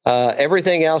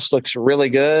 Everything else looks really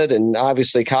good. And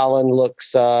obviously Colin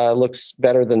looks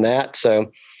better than that.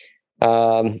 So,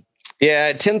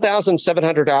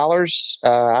 $10,700.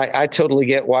 I totally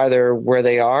get why they're where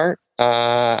they are.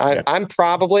 I'm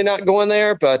probably not going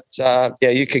there, but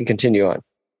you can continue on.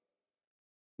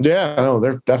 Yeah, no,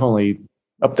 they're definitely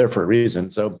up there for a reason.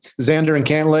 So Xander and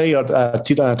Cantlay,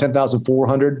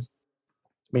 10,400. I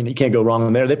mean, you can't go wrong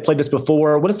in there. They played this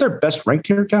before. What is their best ranked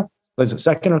here, Cal? Is it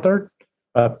second or third?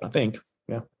 I think.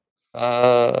 Yeah.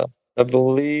 I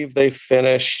believe they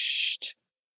finished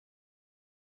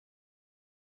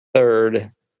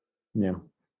third. Yeah.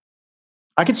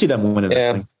 I could see them winning this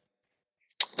thing.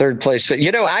 Third place, but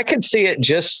I could see it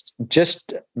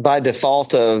just by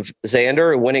default of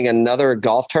Xander winning another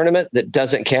golf tournament that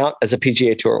doesn't count as a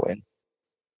PGA Tour win.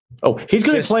 Oh, he's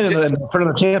going to be playing in the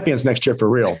Tournament of Champions next year for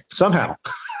real, somehow.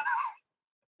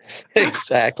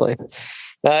 Exactly.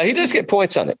 He does get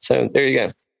points on it, so there you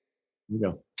go. There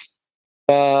you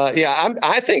go.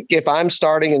 I think if I'm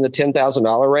starting in the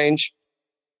 $10,000 range,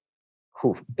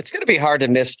 it's going to be hard to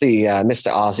miss the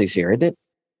Aussies here, isn't it?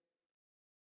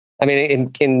 I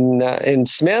mean, in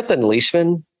Smith and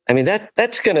Leishman, I mean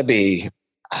that's going to be.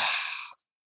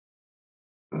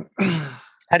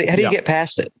 How do you get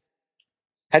past it?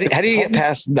 How do you get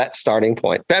past that starting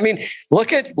point? I mean,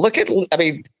 look at. I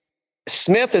mean,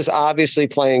 Smith is obviously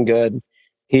playing good.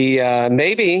 He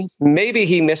maybe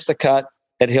he missed the cut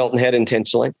at Hilton Head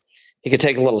intentionally. He could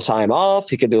take a little time off.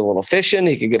 He could do a little fishing.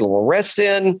 He could get a little rest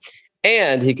in,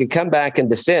 and he could come back and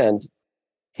defend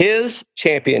his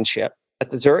championship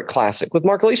at the Zurich Classic with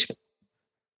Mark Leishman.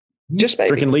 Just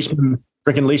maybe.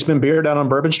 Freaking Leishman beer down on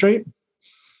Bourbon Street.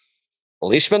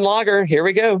 Leishman Lager. Here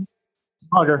we go.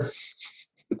 Lager.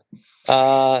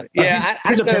 I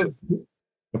know.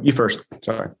 You first.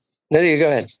 Sorry. No, you go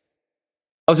ahead.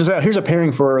 I was just saying, here's a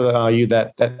pairing for you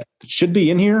that should be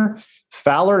in here: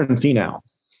 Fowler and Finau.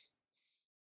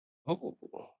 Oh.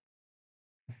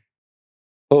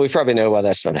 Well, we probably know why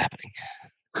that's not happening.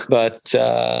 But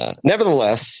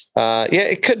nevertheless,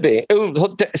 it could be. Ooh,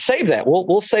 save that.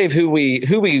 We'll save who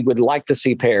we would like to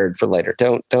see paired for later.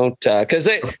 Don't because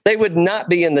they would not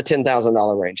be in the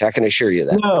 $10,000 range. I can assure you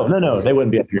that. No, they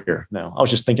wouldn't be up here. No, I was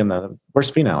just thinking that.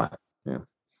 Where's Finau at? Yeah.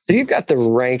 So you've got the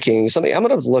rankings. I'm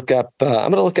going to look up.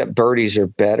 Birdies are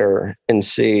better and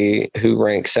see who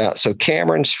ranks out. So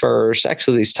Cameron's first.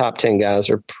 Actually, these top 10 guys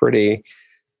are pretty.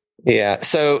 Yeah.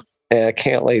 So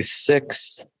Cantley's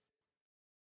sixth.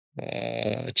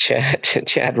 Chad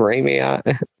Ramey.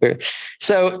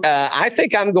 So I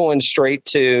think I'm going straight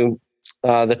to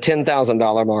the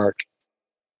 $10,000 mark,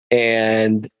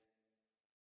 and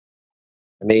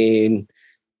I mean,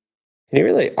 can you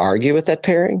really argue with that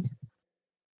pairing?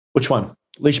 Which one?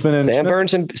 Leishman and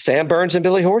Sam Burns and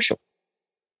Billy Horschel.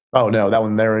 Oh no, that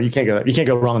one there. You can't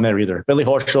go wrong there either. Billy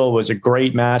Horschel was a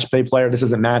great match play player. This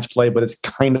isn't match play, but it's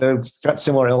kind of got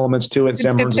similar elements to it.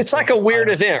 Sam Burns. It's like a weird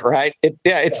event, right?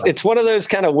 It's one of those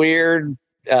kind of weird,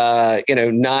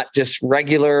 not just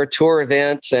regular tour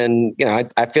events. And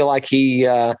I feel like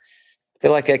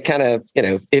it kind of,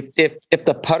 if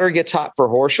the putter gets hot for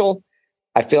Horschel,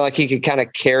 I feel like he could kind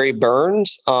of carry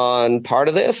Burns on part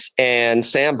of this. And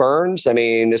Sam Burns, I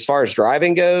mean, as far as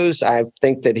driving goes, I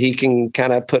think that he can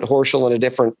kind of put Horschel in a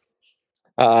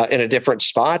different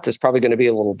spot. That's probably going to be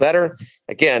a little better.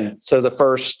 Again, so the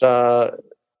first 4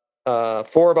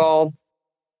 ball,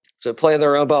 so play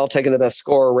their own ball, taking the best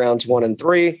score rounds 1 and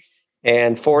 3,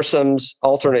 and foursomes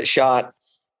alternate shot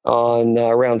on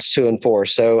rounds 2 and 4.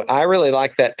 So I really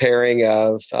like that pairing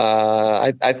of,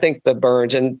 I think the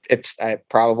Burns, and it's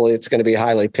going to be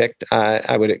highly picked.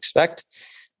 I would expect,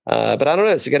 but I don't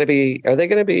know. Are they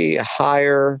going to be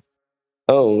higher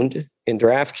owned in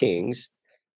DraftKings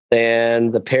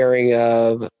than the pairing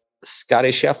of Scotty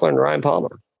Scheffler and Ryan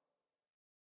Palmer?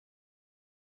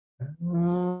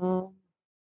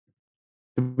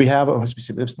 We have, let's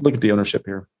look at the ownership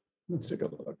here. Let's take a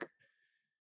look.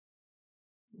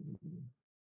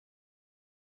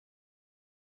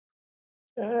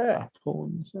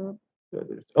 Pulling this up.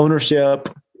 Ownership,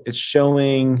 it's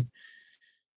showing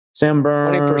Sam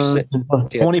Burns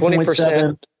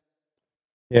 20%.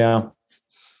 Yeah.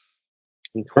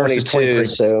 And 22.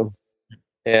 So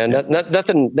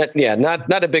nothing.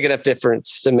 Not a big enough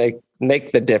difference to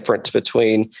make the difference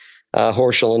between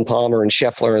Horschel and Palmer and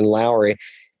Scheffler and Lowry.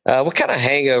 What kind of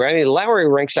hangover? I mean, Lowry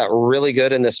ranks out really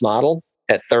good in this model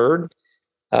at third.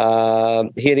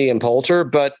 Heaney and Poulter,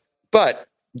 but what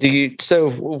do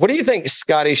you think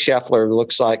Scotty Scheffler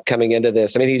looks like coming into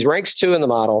this? I mean, he's ranks 2 in the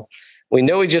model. We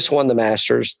know he just won the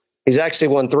Masters. He's actually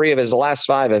won 3 of his last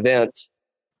 5 events.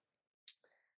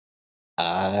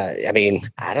 I mean,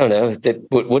 I don't know. That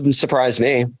wouldn't surprise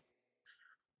me.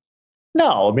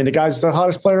 No, I mean, the guy's the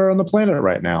hottest player on the planet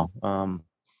right now.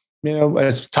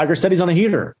 As Tiger said, he's on a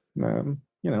heater.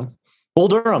 Bull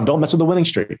Durham, don't mess with the winning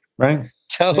streak, right?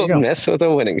 Don't mess with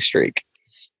a winning streak.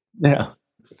 Yeah.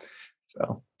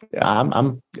 So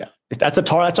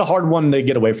that's a hard one to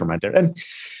get away from right there. And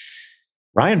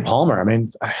Ryan Palmer, I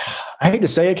mean, I hate to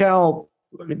say it, Cal.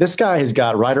 I mean, this guy has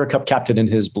got Ryder Cup captain in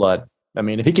his blood. I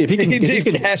mean, if he can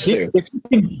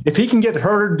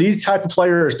get these type of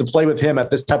players to play with him at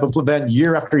this type of event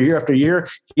year after year after year,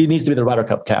 he needs to be the Ryder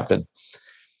Cup captain.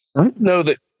 I don't know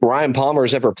that Ryan Palmer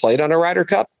has ever played on a Ryder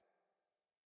Cup.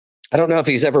 I don't know if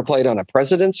he's ever played on a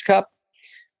President's Cup,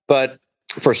 but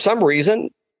for some reason,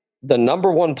 the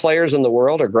number 1 players in the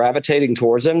world are gravitating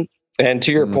towards him. And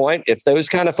to your point, if those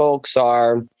kind of folks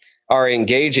are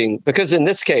engaging, because in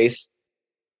this case,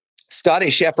 Scotty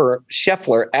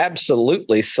Scheffler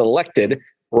absolutely selected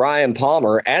Ryan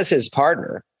Palmer as his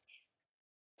partner.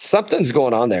 Something's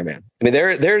going on there, man. I mean,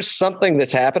 there's something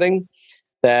that's happening.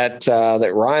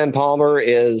 that Ryan Palmer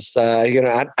is, I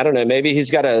don't know, maybe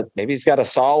he's got a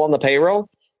Saul on the payroll,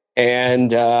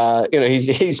 and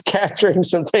he's capturing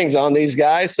some things on these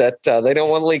guys that they don't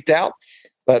want leaked out.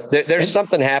 But there's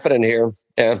something happening here.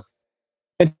 Yeah.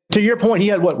 And to your point, he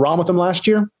had Rom with him last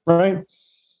year, right?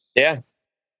 Yeah.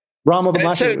 Rom with him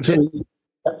last year.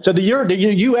 So the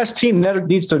U.S. team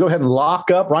needs to go ahead and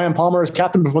lock up Ryan Palmer as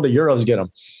captain before the Euros get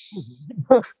him.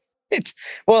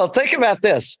 Well, think about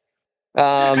this.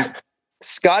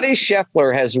 Scotty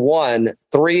Scheffler has won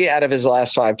 3 out of his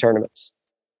last 5 tournaments.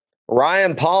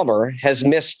 Ryan Palmer has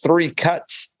missed 3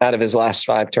 cuts out of his last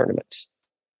 5 tournaments.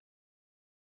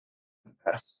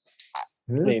 I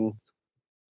mean,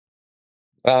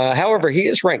 however, he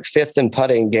is ranked 5th in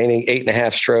putting, gaining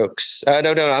 8.5 strokes.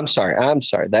 No, I'm sorry.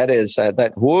 That is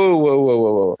that.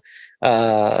 Whoa.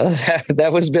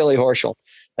 That was Billy Horschel.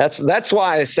 That's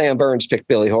why Sam Burns picked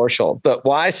Billy Horschel. But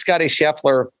why Scotty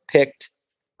Scheffler picked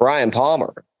Ryan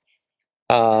Palmer?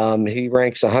 He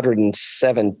ranks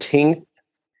 117th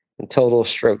in total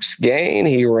strokes gain.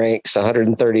 He ranks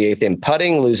 138th in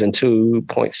putting, losing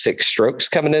 2.6 strokes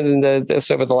coming into this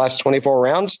over the last 24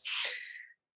 rounds.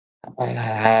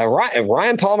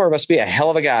 Ryan Palmer must be a hell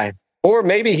of a guy, or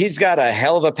maybe he's got a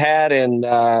hell of a pad in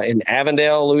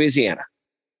Avondale, Louisiana.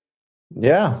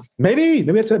 Yeah, maybe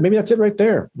that's it. Maybe that's it right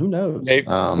there. Who knows?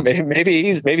 Maybe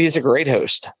he's a great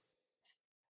host.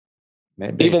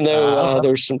 Maybe, even though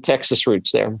there's some Texas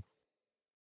roots there.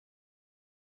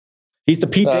 He's the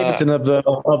Pete Davidson of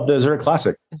the Zurich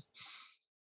Classic. I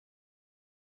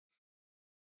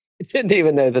didn't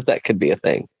even know that could be a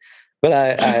thing, but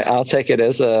I'll take it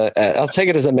as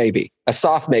a maybe, a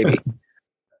soft maybe.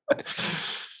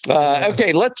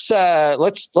 Okay, let's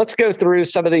go through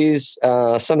some of these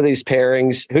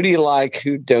pairings. Who do you like?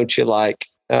 Who don't you like?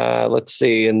 Let's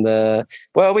see.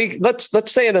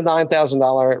 Let's stay in the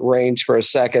 $9,000 range for a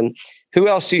second. Who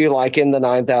else do you like in the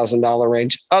 $9,000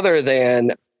 range other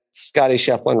than Scotty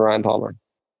Scheffler and Ryan Palmer?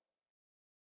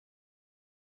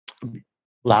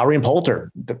 Lowry and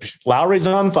Poulter. Lowry's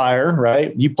on fire,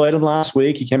 right? You played him last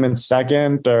week. He came in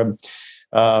second or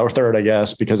third, I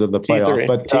guess, because of the playoff.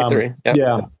 But T3,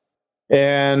 yeah.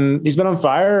 And he's been on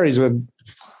fire.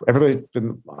 Everybody's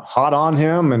been hot on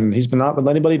him, and he's been not letting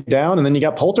anybody down. And then you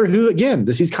got Poulter, who, again,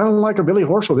 he's kind of like a Billy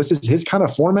Horschel. This is his kind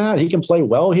of format. He can play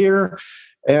well here.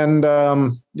 And I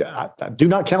do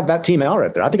not count that team out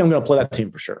right there. I think I'm going to play that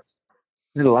team for sure.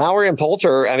 Lowry and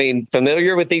Poulter, I mean,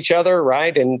 familiar with each other,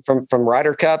 right? And from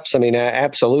Ryder Cups, I mean,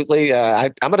 absolutely.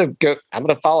 I'm going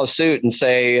to follow suit and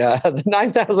say the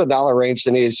 $9,000 range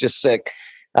to me is just sick.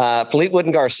 Fleetwood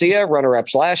and Garcia,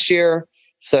 runner-ups last year.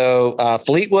 So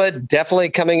Fleetwood definitely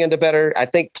coming into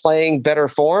playing better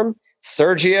form.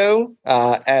 Sergio,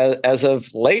 as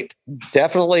of late,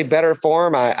 definitely better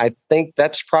form. I think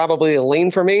that's probably a lean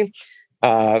for me.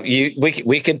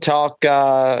 We could talk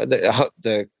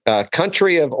the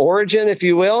country of origin, if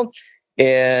you will,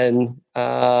 in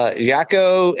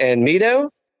Jaco and Mito.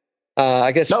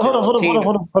 I guess. No,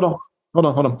 hold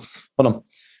on.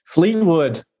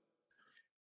 Fleetwood.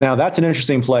 Now that's an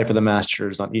interesting play for the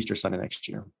Masters on Easter Sunday next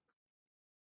year.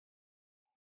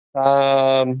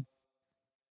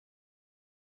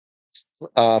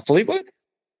 Fleetwood?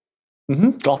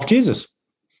 Golf Jesus.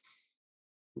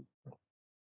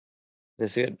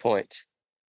 That's a good point.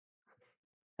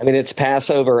 I mean, it's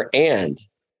Passover and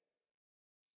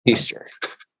Easter.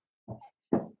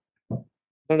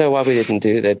 I don't know why we didn't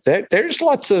do that. There's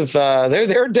lots of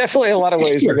there are definitely a lot of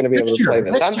ways we're going to be able to play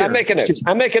this. I'm making notes.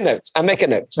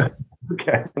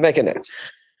 Okay. I'm making notes.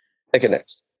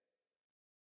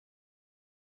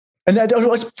 And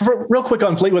real quick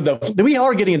on Fleetwood, though, we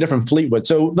are getting a different Fleetwood.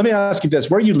 So let me ask you this: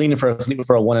 where are you leaning for a Fleetwood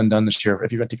for a one and done this year?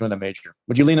 If you're going to take on a major,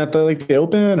 would you lean at the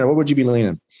Open, or what would you be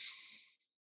leaning?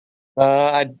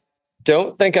 I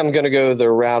don't think I'm going to go the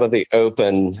route of the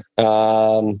Open.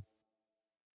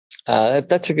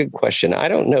 That's a good question. I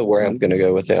don't know where I'm going to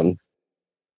go with him.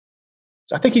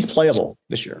 So I think he's playable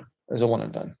this year as a one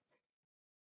and done.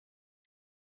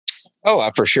 Oh, I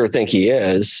for sure think he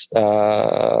is.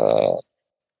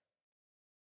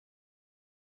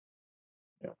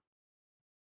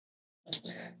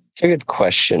 It's a good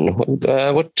question.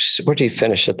 Where did he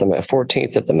finish at the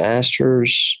 14th at the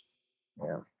Masters?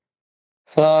 Yeah.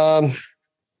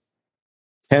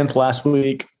 10th last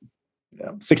week.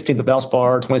 16th at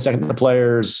Valspar, 22nd at the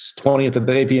Players, 20th at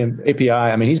the API.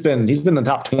 I mean, he's been in the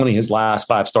top 20 his last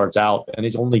 5 starts out, and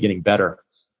he's only getting better.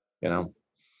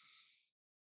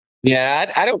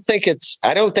 Yeah, I don't think it's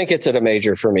at a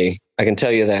major for me. I can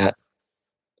tell you that.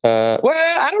 Well,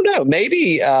 I don't know.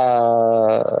 Maybe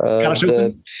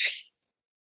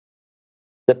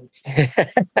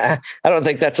I don't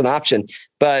think that's an option.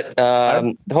 But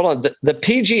hold on, the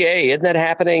PGA, isn't that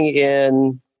happening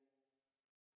in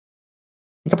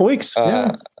a couple weeks?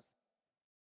 Well,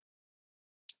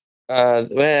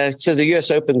 so the U.S.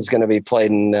 Open is going to be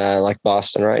played in like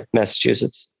Boston, right?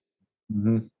 Massachusetts.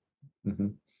 Mm-hmm. Mm-hmm.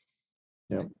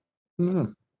 Yeah. Mm-hmm.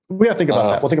 We got to think about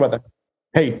that. We'll think about that.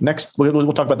 Hey,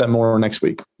 we'll talk about that more next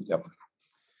week. Yep.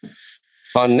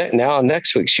 On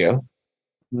next week's show.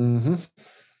 Mm-hmm.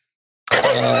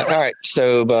 All right.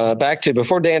 So back to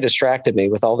before Dan distracted me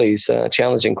with all these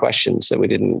challenging questions that we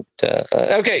didn't.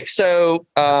 Okay. So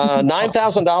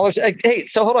 $9,000. Hey,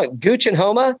 so hold on. Gooch and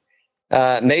Homa.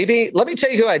 Maybe. Let me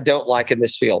tell you who I don't like in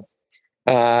this field.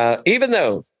 Even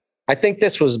though I think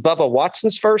this was Bubba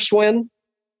Watson's first win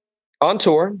on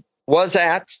tour, was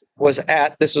at.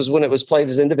 This was when it was played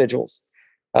as individuals.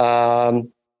 Was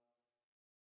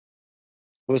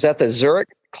at the Zurich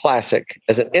Classic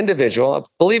as an individual. I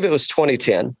believe it was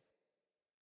 2010.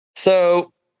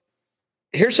 So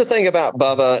here's the thing about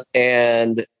Bubba,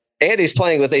 and Andy's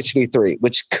playing with HV3,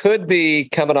 which could be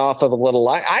coming off of a little.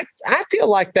 I feel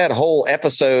like that whole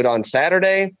episode on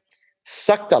Saturday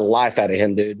sucked the life out of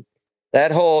him, dude.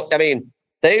 That whole, I mean,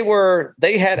 they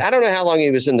had, I don't know how long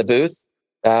he was in the booth.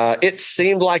 It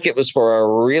seemed like it was for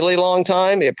a really long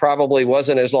time. It probably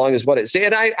wasn't as long as what it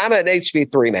said. I'm an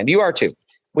HV3 man. You are too.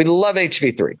 We love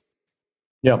HV3.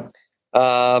 Yeah.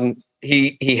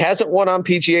 He hasn't won on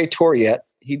PGA Tour yet.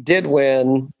 He did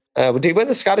win. Did he win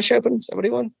the Scottish Open? Is that what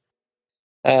he won?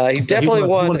 He definitely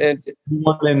won. He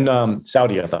won in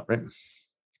Saudi, I thought, right?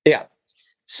 Yeah.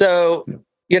 So,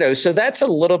 so that's a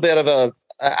little bit of a,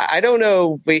 I don't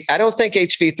know. I don't think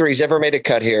HV3's ever made a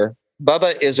cut here.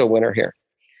 Bubba is a winner here.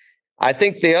 I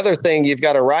think the other thing, you've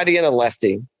got a righty and a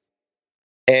lefty.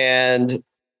 And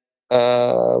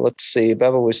let's see,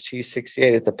 Bubba was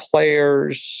T68 at the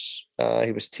Players.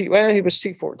 He was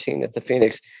T14 at the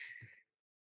Phoenix.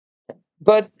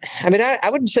 But I mean, I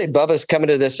wouldn't say Bubba's coming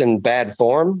to this in bad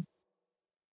form.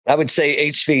 I would say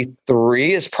HV3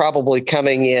 is probably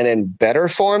coming in better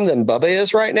form than Bubba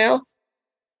is right now.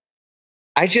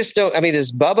 I just don't. I mean,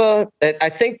 is Bubba? I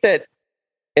think that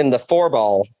in the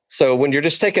 4-ball. So when you're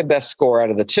just taking best score out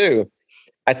of the two,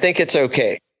 I think it's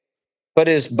okay. But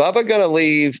is Bubba going to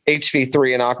leave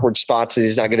HV3 in awkward spots that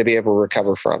he's not going to be able to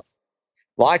recover from?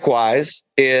 Likewise,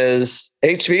 is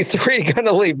HV3 going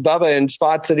to leave Bubba in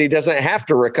spots that he doesn't have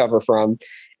to recover from?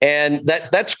 And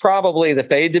that's probably the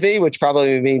fade to me, which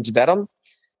probably means bet them.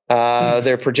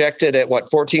 They're projected at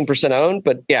 14% owned.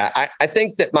 But yeah, I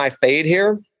think that my fade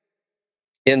here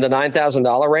in the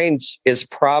 $9,000 range is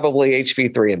probably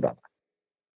HV3 and Bubba.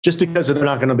 Just because they're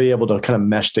not going to be able to kind of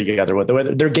mesh together with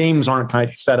their games aren't kind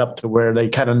of set up to where they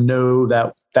kind of know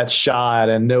that shot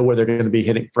and know where they're going to be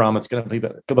hitting from. It's going to be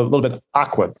a little bit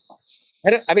awkward.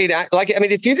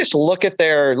 If you just look at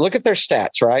their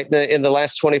stats, right, in the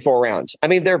last 24 rounds, I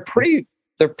mean, they're pretty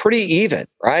even,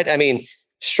 right? I mean,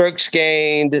 strokes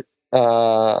gained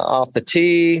off the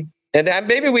tee. And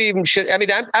maybe we even should, I mean,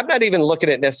 I'm not even looking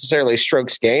at necessarily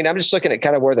strokes gained. I'm just looking at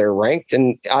kind of where they're ranked.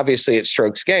 And obviously it's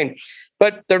strokes gained,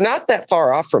 but they're not that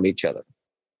far off from each other.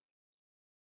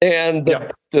 And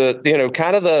the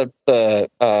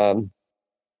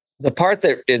part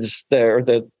that is there,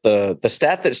 the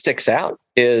stat that sticks out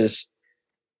is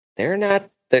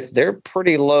they're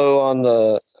pretty low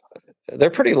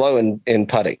in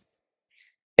putting.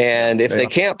 And if they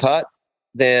can't putt,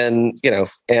 then,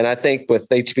 and I think with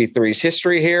HV3's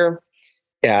history here,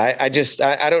 yeah, I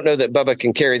don't know that Bubba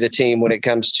can carry the team when it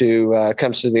comes to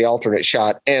the alternate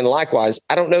shot. And likewise,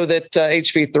 I don't know that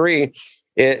HV3,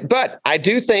 but I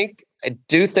do think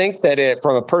that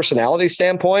from a personality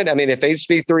standpoint, I mean, if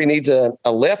HV3 needs a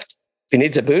lift, if he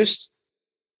needs a boost,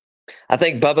 I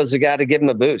think Bubba's the guy to give him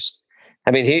a boost.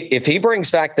 I mean, if he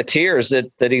brings back the tears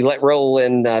that he let roll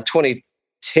in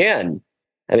 2010,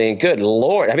 I mean, good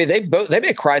Lord. I mean, they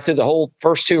may cry through the whole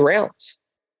first two rounds,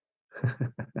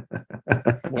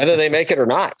 whether they make it or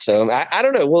not. So I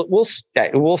don't know.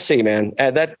 We'll see, man.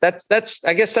 That's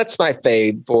I guess that's my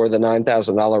fade for the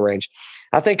 $9,000 range.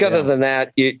 I think other than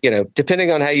that,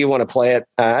 depending on how you want to play it,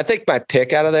 I think my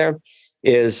pick out of there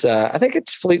is I think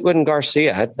it's Fleetwood and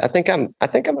Garcia. I think I'm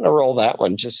going to roll that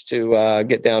one just to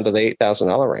get down to the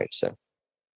 $8,000 range. So.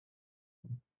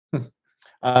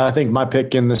 I think my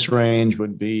pick in this range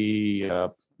would be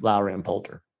Lowry and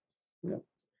Poulter.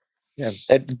 Yeah.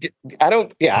 I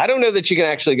don't know that you can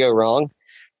actually go wrong.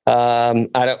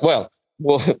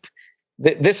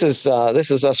 This is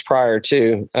us prior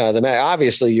to the match.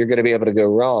 Obviously, you're going to be able to go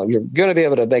wrong. You're going to be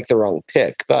able to make the wrong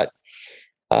pick, but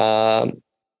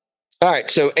All right.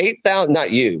 So 8,000,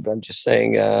 not you, but I'm just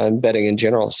saying, I'm betting in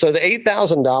general. So the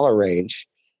 $8,000 range,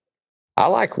 I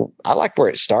like where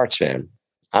it starts, man.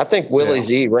 I think Willie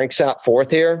Z ranks out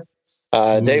fourth here.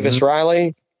 Davis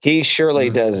Riley, he surely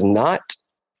does not.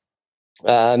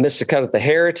 Missed the cut at the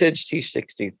Heritage,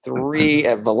 T63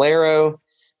 at Valero.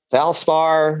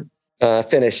 Valspar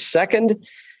finished second.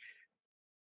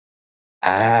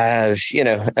 I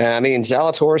mean,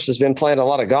 Zalatoris has been playing a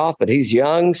lot of golf, but he's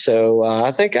young, so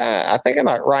I think I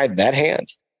might ride that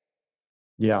hand.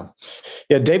 Yeah.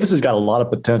 Davis has got a lot of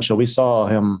potential. We saw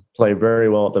him play very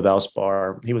well at the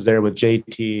Valspar. He was there with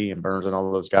JT and Burns and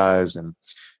all those guys, and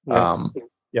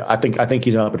I think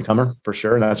he's an up and comer for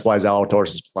sure, and that's why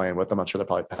Zalatoris is playing with them. I'm sure they're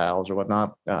probably pals or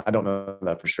whatnot. I don't know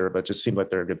that for sure, but it just seems like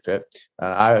they're a good fit.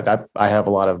 I have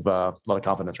a lot of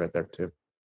confidence right there too.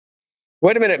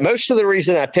 Wait a minute. Most of the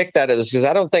reason I picked that is because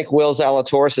I don't think Will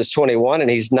Zalatoris is 21 and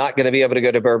he's not going to be able to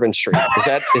go to Bourbon Street.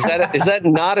 Is that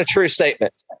not a true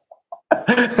statement?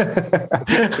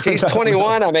 If he's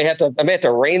 21, I may have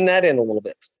to rein that in a little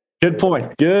bit. Good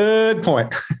point.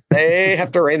 They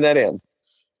have to rein that in.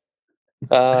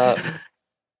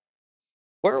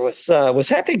 Where was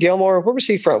Happy Gilmore? Where was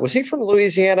he from? Was he from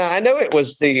Louisiana? I know it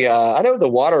was I know the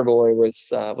Water Boy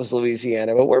was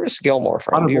Louisiana, but where was Gilmore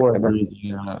from?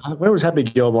 Louisiana. Where was Happy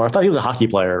Gilmore? I thought he was a hockey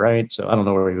player, right? So I don't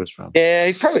know where he was from. Yeah,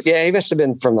 he must have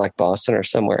been from like Boston or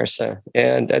somewhere. So,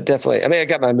 and definitely, I mean, I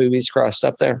got my movies crossed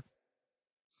up there.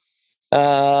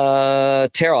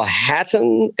 Terrell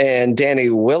Hatton and Danny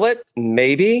Willett,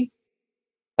 maybe.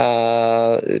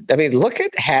 I mean, look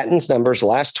at Hatton's numbers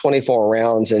last 24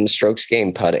 rounds in strokes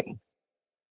gained putting.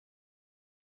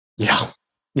 Yeah.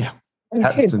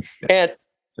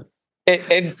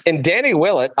 And Danny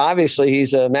Willett, obviously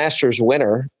he's a Masters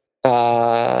winner,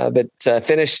 but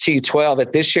finished T12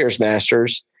 at this year's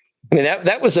Masters. I mean,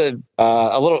 that was a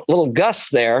little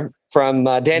gust there from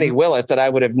Danny Willett that I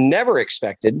would have never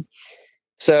expected.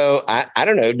 So I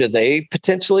don't know. Did they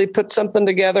potentially put something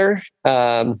together?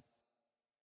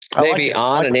 Maybe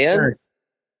on and in.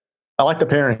 I like the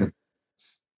pairing.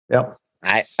 Yep.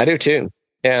 I do too.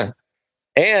 Yeah.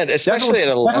 And especially at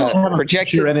a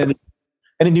projected.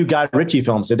 Any new Guy Ritchie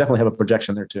films, they definitely have a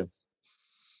projection there too.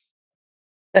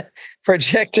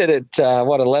 Projected at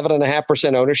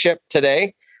 11.5% ownership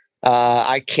today.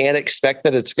 I can't expect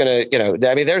that it's going to,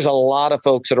 I mean, there's a lot of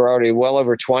folks that are already well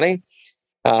over 20.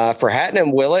 For Hatton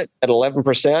and Willett at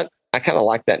 11%, I kind of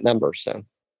like that number. So.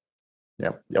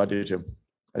 Yeah, I do too.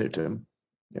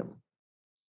 Yeah.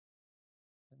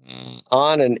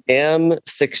 On an M,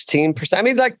 16%. I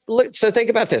mean, so think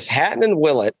about this. Hatton and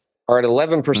Willett are at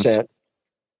 11%.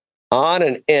 On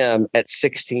an M at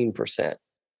 16%.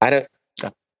 I don't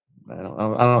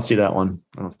see that one.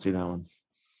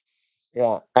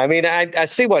 Yeah. I mean, I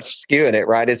see what's skewing it,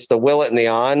 right? It's the Willett and the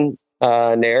on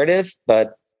narrative,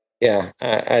 but yeah,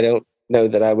 I don't know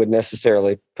that I would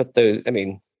necessarily put the, I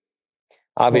mean,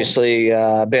 obviously,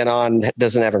 Ben On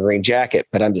doesn't have a green jacket,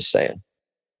 but I'm just saying.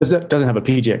 Doesn't have a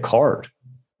PGA card.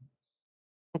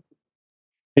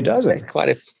 It doesn't. Quite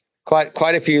a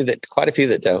few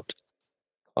that don't.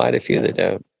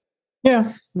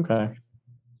 Yeah. Okay.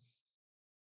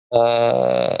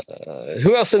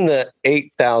 Who else in the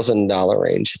 $8,000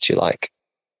 range that you like?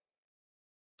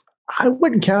 I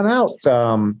wouldn't count out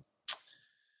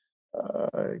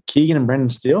Keegan and Brendan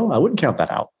Steele. I wouldn't count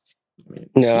that out.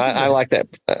 No, I like that.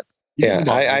 I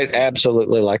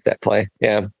absolutely like that play.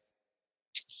 Yeah.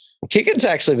 Keegan's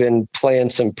actually been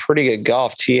playing some pretty good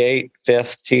golf. T8,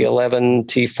 5th, T11,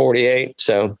 T48.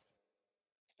 So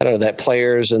I don't know that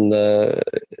players and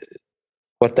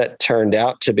what that turned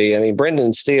out to be. I mean,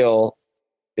 Brendan Steele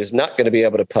is not going to be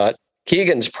able to putt.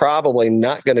 Keegan's probably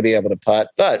not going to be able to putt,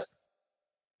 but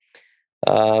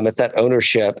at that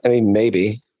ownership, I mean,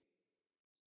 maybe.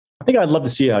 I think I'd love to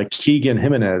see a Keegan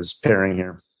Jimenez pairing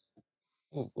here.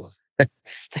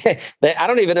 I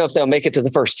don't even know if they'll make it to the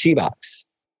first tee box.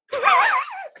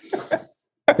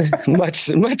 much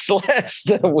less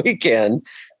the weekend.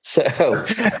 So,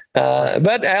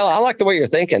 but I like the way you're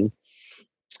thinking.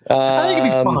 I think it'd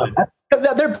be fun.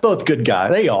 They're both good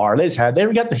guys. They are.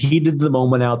 They've got the heat of the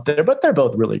moment out there, but they're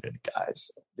both really good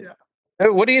guys. Yeah.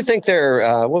 What do you think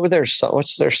what's their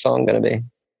song going to be?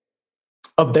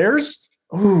 Of theirs?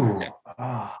 Ooh.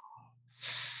 I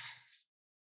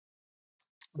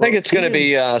think it's going to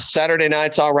be Saturday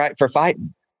Night's All Right for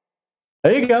Fighting.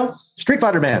 There you go. Street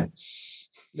Fighter Man.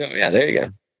 No, yeah, there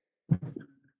you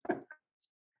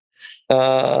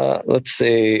go. Let's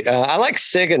see. I like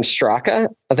Sig and Straka.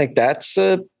 I think that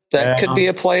could be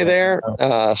a play there.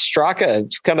 Straka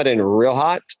is coming in real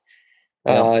hot.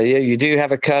 Yeah, you do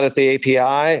have a cut at the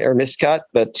API or miscut,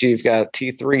 but you've got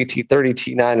T3, T30,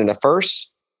 T9 in a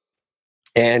first.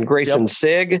 And Grayson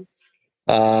Sig,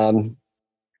 playing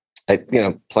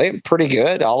pretty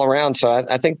good all around. So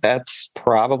I think that's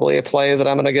probably a play that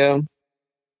I'm going to go.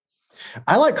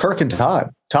 I like Kirk and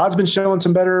Todd. Todd's been showing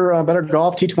some better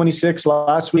golf. T26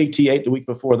 last week, T8 the week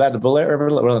before that.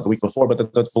 Valero, well, not the week before, but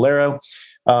the Valero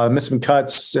missed some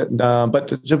cuts,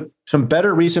 but some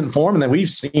better recent form. And then we've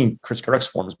seen Chris Kirk's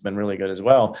form has been really good as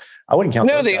well. I wouldn't count.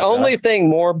 The only thing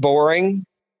more boring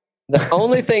than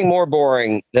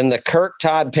the Kirk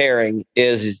Todd pairing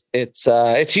is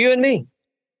it's you and me.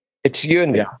 It's you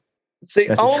and me. Yeah. It's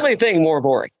the only thing more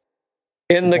boring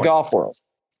in the golf world.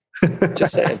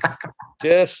 Just saying.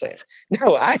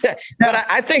 No, I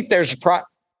think there's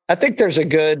I think there's a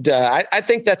good. I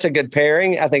think that's a good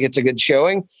pairing. I think it's a good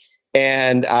showing.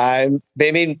 And hey,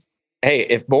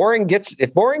 if boring gets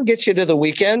you to the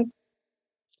weekend,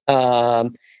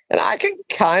 and I can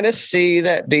kind of see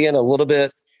that being a little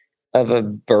bit of a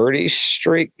birdie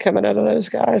streak coming out of those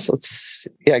guys.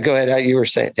 Go ahead. You were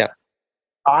saying, yeah.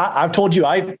 I've told you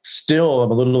I still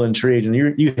am a little intrigued, and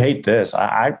you hate this.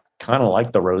 I kind of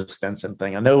like the Rose Stenson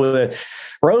thing. I know that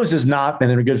Rose has not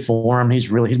been in a good form. He's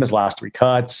missed last 3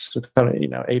 cuts.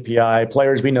 API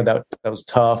players, we know that was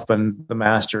tough, and the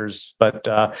Masters. But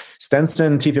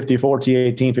Stenson, T54,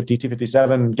 T18, 52,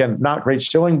 57, again, not great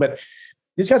showing, but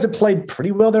these guys have played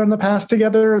pretty well there in the past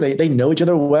together. They know each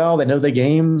other well. They know the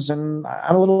games, and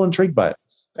I'm a little intrigued by it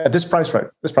at this price point.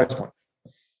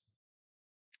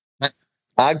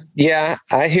 I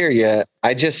hear you.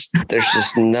 There's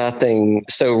just nothing.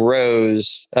 So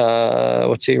Rose,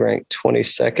 what's he ranked?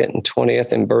 22nd and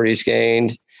 20th in birdies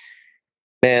gained.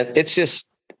 Man, it's just,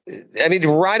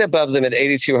 right above them at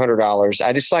 $8,200.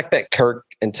 I just like that Kirk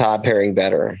and Todd pairing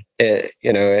better,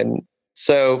 and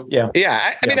so, I'm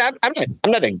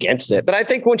not against it, but I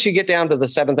think once you get down to the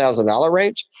 $7,000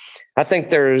 range, I think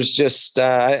there's just,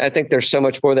 I think there's so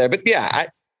much more there, but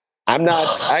I'm not,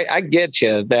 I get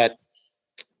you that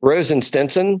Rose and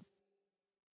Stenson.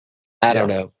 I don't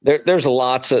know. There's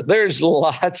lots of things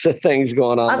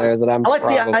going on there that I like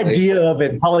the idea of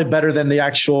it probably better than the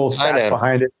actual stats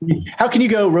behind it. How can you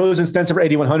go Rose and Stenson for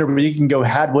 8,100, but you can go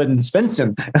Hadwin and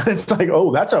Svensson? It's like,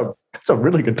 oh, that's a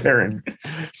really good pairing.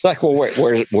 Like, well,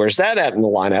 where's that at in the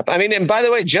lineup? And by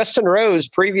the way, Justin Rose,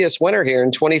 previous winner here in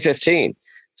 2015.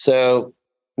 So,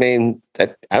 I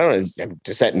don't know.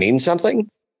 Does that mean something?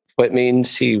 Well, it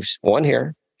means he's won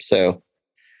here. So.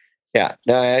 Yeah,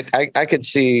 no, I could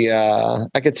see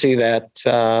that,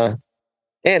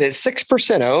 and it's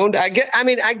 6% owned. I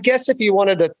guess if you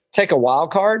wanted to take a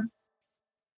wild card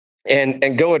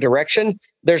and go a direction,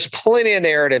 there's plenty of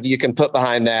narrative you can put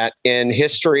behind that in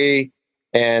history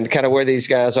and kind of where these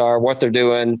guys are, what they're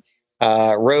doing.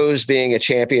 Rose being a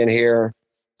champion here,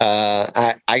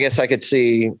 I guess I could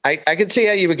see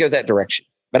how you would go that direction,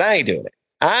 but I ain't doing it.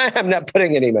 I am not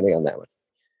putting any money on that one.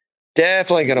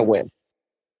 Definitely going to win.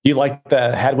 You like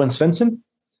the Hadwin Svensson?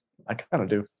 I kind of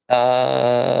do.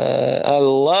 I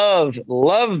love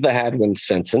the Hadwin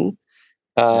Svensson.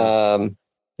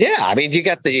 You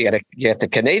got the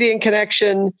Canadian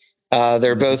connection.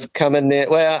 They're both coming in.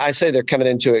 Well, I say they're coming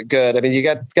into it good. You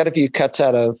got a few cuts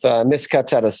out of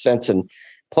miscuts out of Svensson.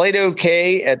 Played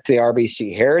okay at the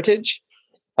RBC Heritage.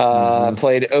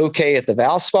 Played okay at the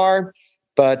Valspar,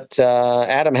 but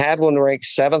Adam Hadwin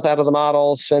ranks 7th out of the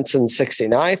model. Svensson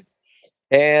 69th.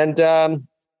 And I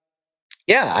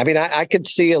could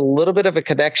see a little bit of a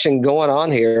connection going on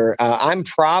here. I'm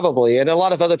probably, and a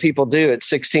lot of other people do, at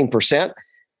 16%.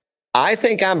 I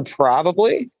think I'm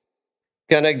probably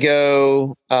gonna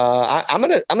go. I'm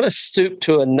gonna stoop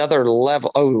to another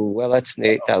level. Oh well, that's in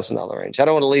the $8,000 range. I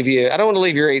don't want to leave your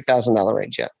 $8,000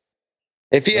 range yet.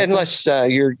 Unless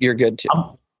you're good too.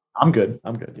 I'm good.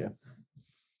 Yeah.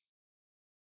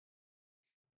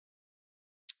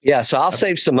 Yeah. So I'll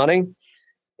save some money.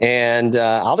 And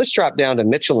I'll just drop down to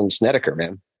Mitchell and Snedeker,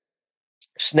 man.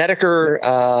 Snedeker,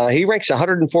 he ranks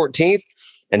 114th,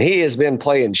 and he has been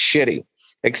playing shitty,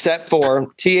 except for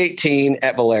T18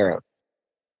 at Valero.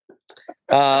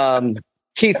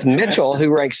 Keith Mitchell,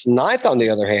 who ranks 9th on the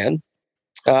other hand,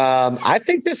 I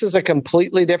think this is a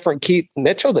completely different Keith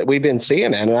Mitchell that we've been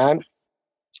seeing, man. And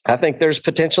I think there's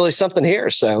potentially something here.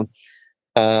 So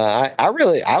I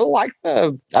like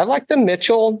the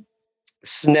Mitchell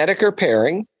Snedeker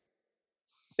pairing.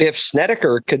 If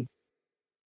Snedeker could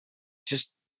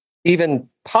just even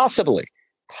possibly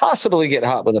get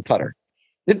hot with a putter,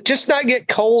 just not get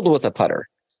cold with a putter,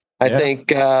 I think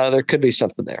there could be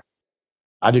something there.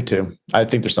 I do too. I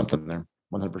think there's something there,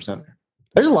 100%.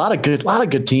 There's a lot of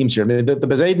good teams here. I mean, the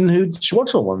Bezaden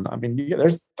Schwartzel one. I mean,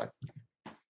 there's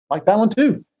like that one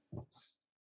too.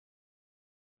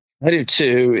 I do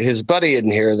too. His buddy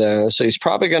isn't here though, so he's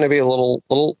probably going to be a little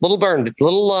burned. He's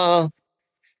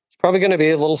probably going to be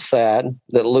a little sad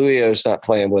that Luio's not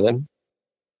playing with him.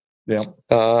 Yeah.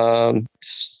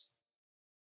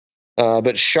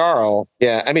 But Charles,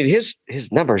 yeah, I mean his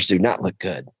numbers do not look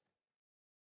good.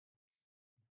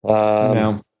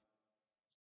 No.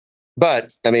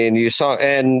 But I mean, you saw,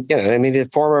 and I mean, the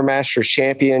former Masters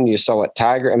champion. You saw what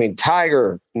Tiger. I mean,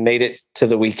 Tiger made it to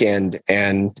the weekend,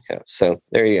 and so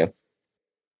there you go. All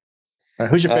right,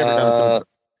 who's your favorite?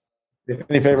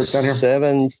 Any favorites down here?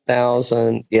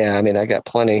 7,000. Yeah, I mean, I got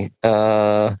plenty.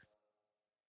 I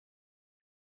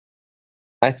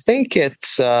think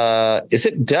it's is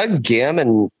it Doug Gim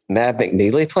and Matt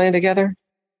McNeely playing together?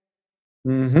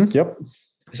 Mm-hmm. Yep.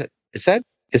 Is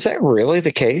that really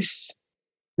the case?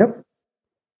 Yep.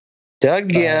 Doug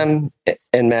Gim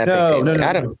and Matt McNeely.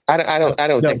 No. I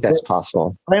don't think that's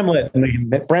possible. Bramlett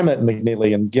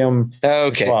McNeely and Gim.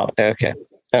 Okay. Schwab. Okay.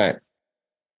 All right.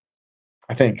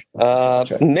 I think.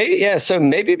 Maybe, yeah. So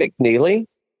maybe McNeely.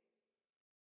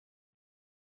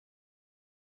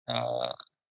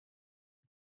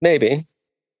 Maybe.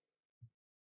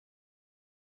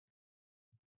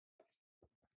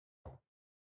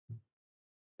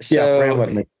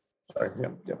 So, Sorry.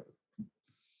 Yep.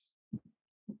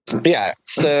 Yeah.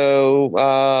 So,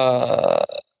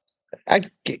 I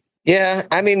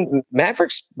mean,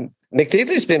 Mavericks,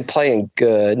 McNeely's been playing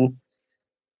good.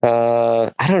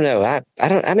 I don't know.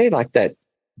 I may like that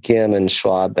Gim and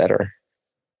Schwab better.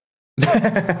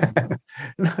 No,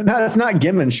 it's not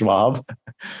Gim and Schwab.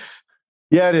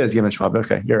 Yeah, it is Gim and Schwab.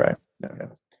 Okay, you're right. Okay.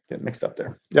 Get mixed up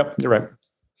there. Yep, you're right.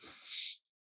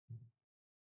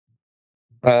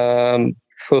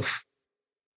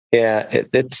 Yeah,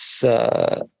 it's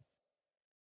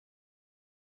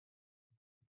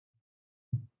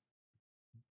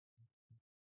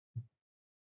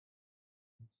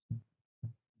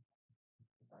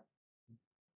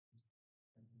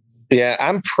yeah,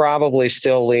 I'm probably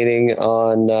still leaning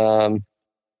on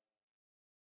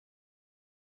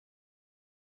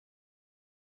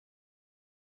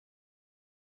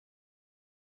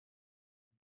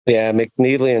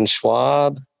McNeely and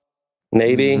Schwab,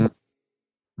 maybe.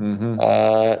 Mm-hmm.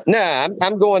 No,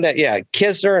 I'm going that. Yeah,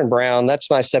 Kisner and Brown. That's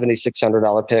my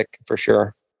 $7,600 pick for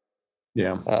sure.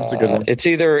 Yeah, that's a good one. It's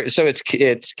either it's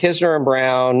Kisner and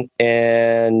Brown,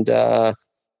 and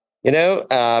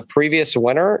previous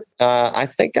winner. I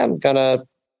think I'm gonna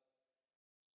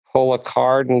pull a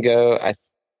card and go.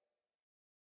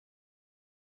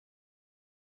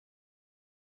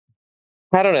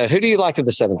 I don't know. Who do you like at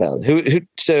the 7,000? Who do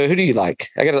you like?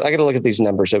 I gotta look at these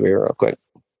numbers over here real quick.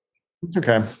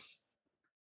 Okay.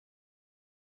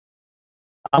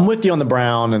 I'm with you on the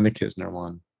Brown and the Kisner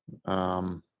one.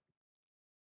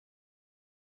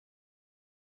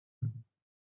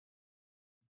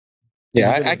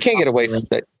 Yeah, I can't get away from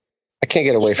that. I can't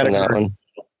get away from that one.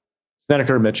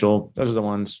 Snedeker, Mitchell. Those are the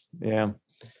ones. Yeah.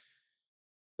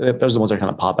 Those are the ones that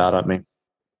kind of pop out at me.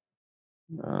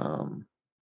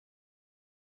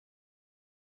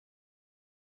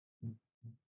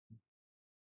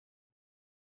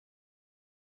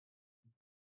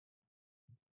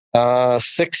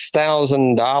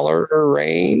 6,000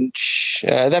 range.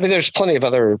 I mean, there's plenty of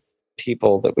other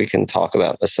people that we can talk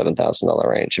about in the $7,000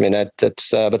 range. I mean,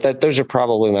 those are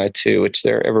probably my two, which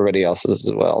they're everybody else's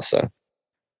as well. So,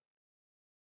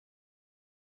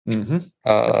 let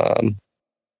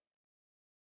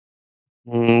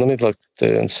me look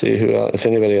through and see if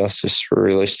anybody else just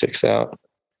really sticks out.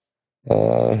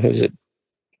 Who's it?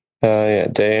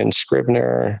 Day and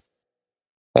Scribner.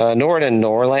 Nord and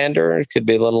Norlander could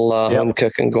be a little home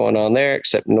cooking going on there,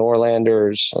 except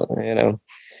Norlander's,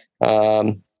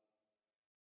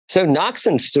 So Knox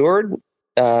and Stewart,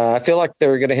 I feel like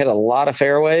they're going to hit a lot of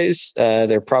fairways.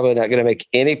 They're probably not going to make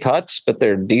any putts, but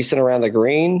they're decent around the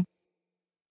green.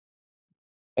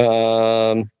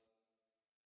 Joel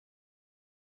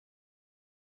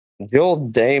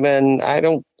Damon,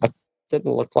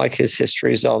 didn't look like his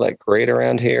history is all that great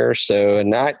around here. So,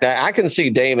 and I can see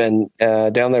Damon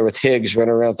down there with Higgs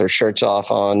running around with their shirts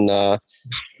off on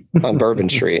Bourbon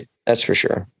Street. That's for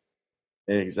sure.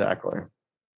 Exactly.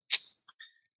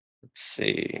 Let's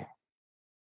see.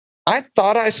 I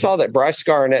thought I saw that Bryce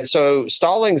Garnett. So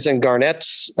Stallings and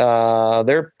Garnett's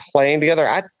they're playing together.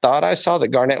 I thought I saw that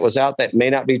Garnett was out. That may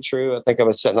not be true. I think I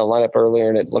was setting a lineup earlier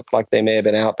and it looked like they may have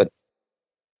been out, but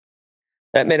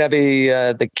that may not be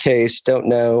the case. Don't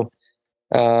know.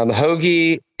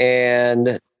 Hoagie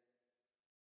and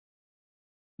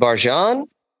Barjan.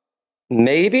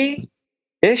 maybe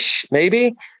ish,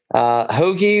 maybe.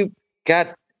 Hoagie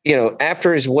got,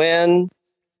 after his win.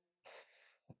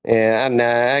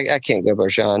 Yeah, I can't go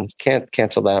Bergeron. Can't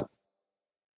cancel that.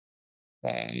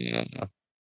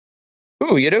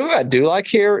 Ooh, who I do like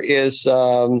here is,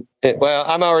 I'm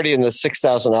already in the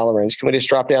 $6,000 range. Can we just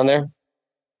drop down there?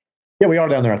 Yeah, we are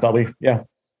down there. I thought yep.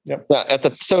 At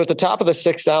the top of the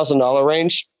 $6,000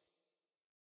 range,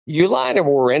 Uline and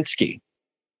Werenski.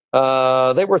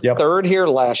 They were third here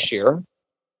last year.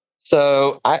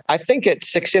 So I think at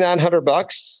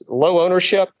 $6,900, low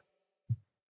ownership.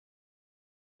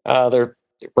 They're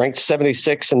ranked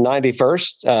 76 and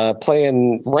 91st,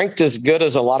 playing ranked as good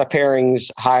as a lot of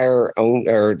pairings higher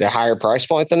or the higher price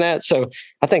point than that. So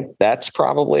I think that's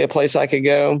probably a place I could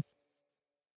go.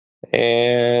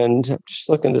 And I'm just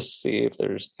looking to see if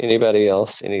there's anybody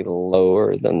else any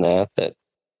lower than that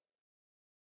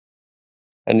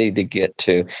I need to get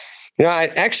to. I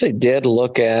actually did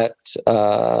look at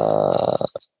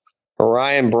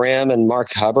Ryan Brehm and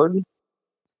Mark Hubbard.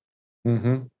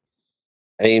 Mm-hmm.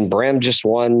 I mean, Brehm just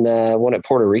won at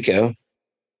Puerto Rico.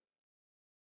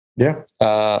 Yeah.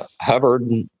 Hubbard,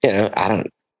 I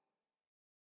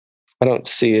don't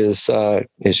see his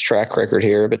track record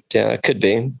here, but could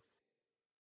be.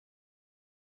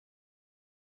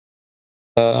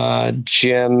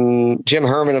 Jim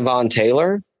Herman and Von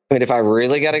Taylor. I mean, if I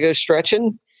really got to go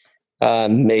stretching,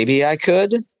 maybe I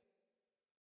could.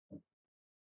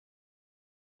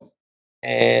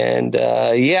 And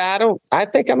I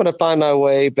think I'm going to find my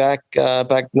way back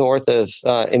north of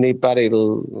anybody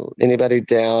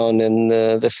down in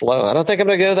this low. I don't think I'm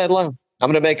going to go that low.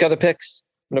 I'm going to make other picks.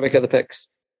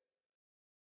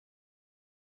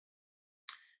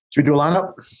 Should we do a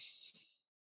lineup?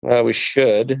 We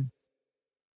should.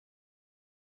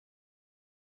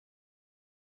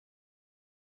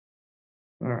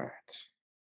 All right.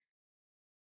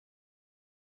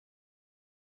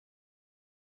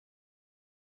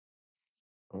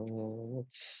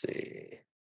 Let's see.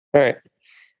 All right.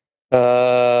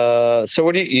 So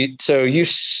what do you? So you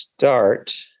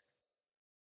start.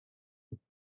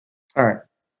 All right.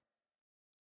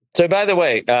 So by the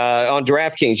way, on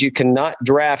DraftKings, you cannot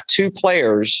draft two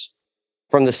players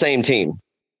from the same team.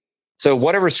 So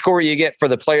whatever score you get for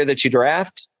the player that you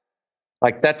draft,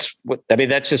 that's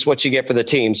just what you get for the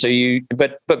team. So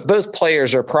but both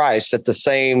players are priced at the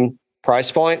same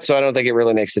price point. So I don't think it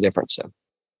really makes a difference. So.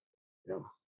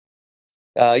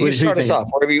 You start us off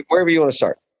wherever you want to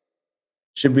start.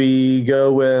 Should we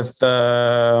go with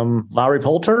Lowry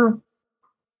Poulter?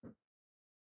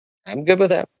 I'm good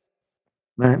with that.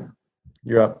 All right.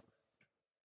 You're up.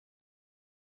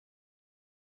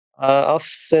 I'll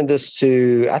send us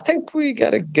to, I think we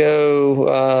got to go.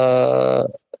 All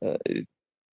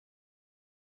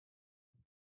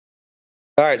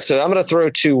right. So I'm going to throw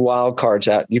two wild cards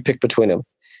out. You pick between them.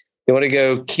 You want to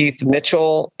go Keith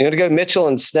Mitchell? You want to go Mitchell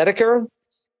and Snedeker?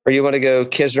 Or you want to go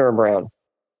Kisner and Brown?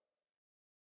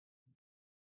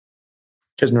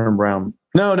 Kisner and Brown.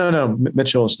 No.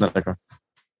 Mitchell and Snedeker.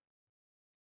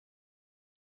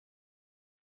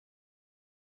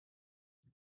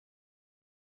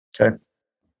 Okay.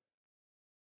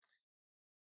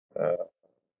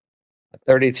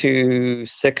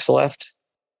 32-6 left.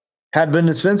 Hadwin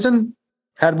and Svensson?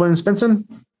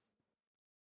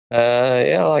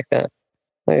 Yeah, I like that.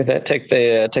 Take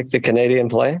the Canadian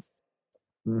play.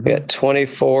 Mm-hmm. We got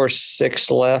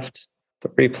 24-6 left,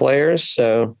 3 players.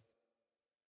 So,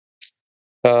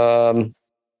 we're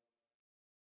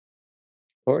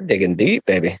digging deep,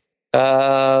 baby.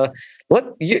 So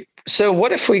what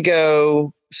if we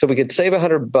go? So we could save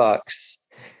 $100.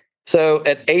 So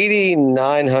at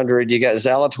 8,900, you got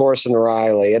Zalatoris and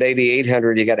Riley. At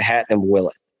 8,800, you got Hatton and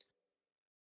Willett.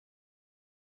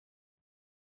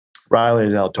 Riley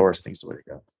and Zalatoris, I think is the way to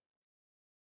go.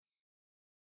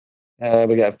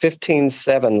 We got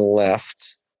 15-7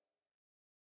 left.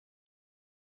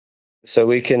 So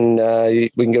we can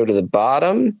go to the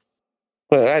bottom.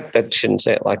 Well, I shouldn't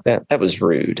say it like that. That was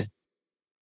rude.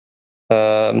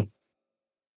 Who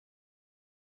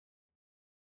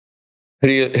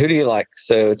do you like?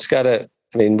 So it's got to.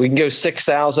 I mean, we can go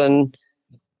 6,000,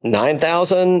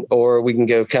 9,000, or we can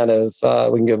go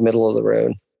middle of the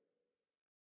road.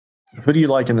 Who do you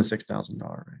like in the $6,000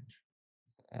 range?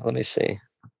 Let me see.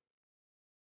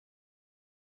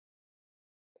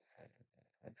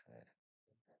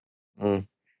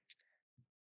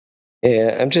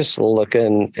 Yeah, I'm just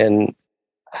looking, and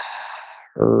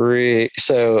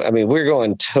so I mean, we're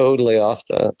going totally off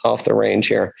the range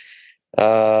here.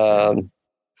 So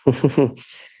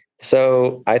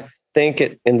I think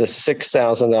in the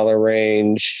 $6,000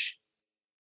 range,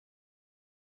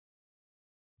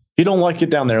 you don't like it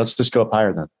down there, let's just go up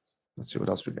higher then. Let's see what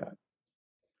else we got.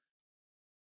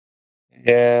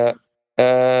 Yeah.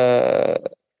 I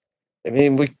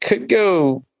mean, we could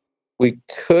go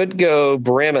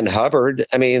Bram and Hubbard.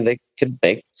 I mean, they could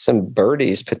make some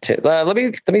birdies. Let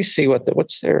me see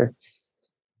what's their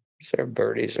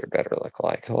birdies are better look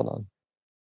like. Hold on.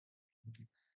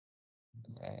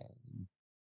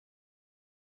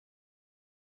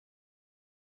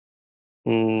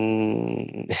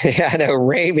 Yeah, I know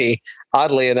Ramey,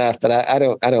 oddly enough, but I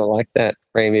don't like that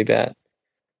Ramey bet.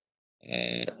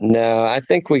 No, I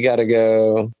think we got to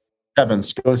go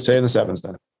sevens. Go stay in the sevens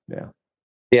then. Yeah.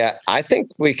 Yeah, I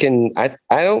think we can. I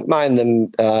don't mind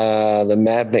the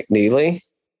Mad McNeely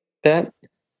bet.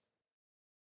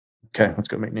 Okay, let's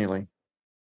go McNeely.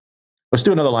 Let's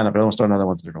do another lineup. Let's start another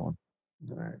one to different one.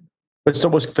 All right.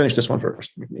 Let's finish this one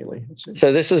first. McNeely. Let's see.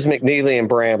 So this is McNeely and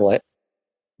Bramlett.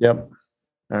 Yep.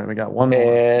 All right, we got one more.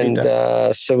 And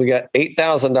so we got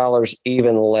 $8,000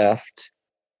 even left.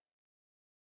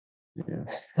 Yeah.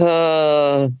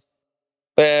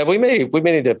 We may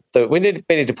need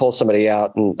to pull somebody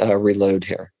out and reload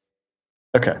here.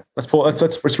 Okay, let's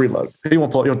reload. Who do you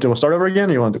want to pull? You want to start over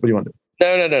again? Or what do you want to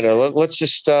do? No. Let's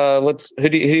just who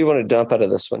do you want to dump out of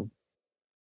this one?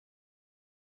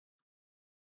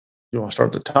 You want to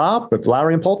start at the top with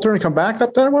Lowry and Poulter and come back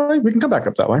up that way? We can come back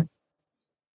up that way.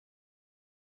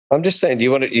 I'm just saying, do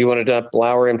you want to dump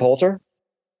Lowry and Poulter?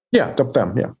 Yeah, dump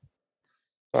them. Yeah.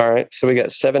 All right. So we got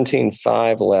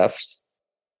 17.5 left.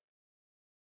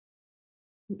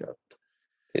 Yeah.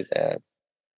 Do that.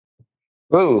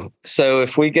 Ooh. So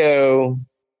if we go,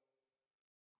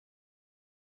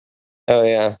 oh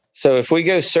yeah. So if we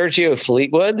go Sergio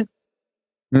Fleetwood,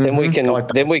 then we can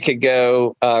then we could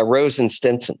go Rose and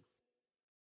Stinson.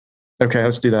 Okay,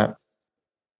 let's do that.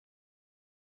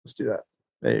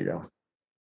 There you go.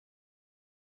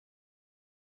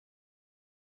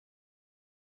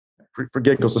 For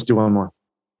giggles, let's do one more.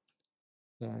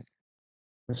 All right.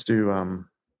 Let's do.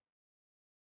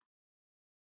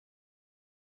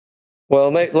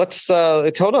 Well, let's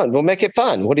hold on. We'll make it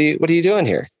fun. What are you doing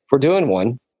here? If we're doing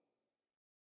one.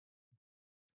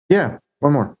 Yeah,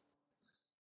 one more.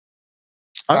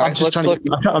 I'm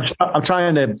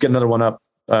trying to get another one up,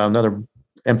 another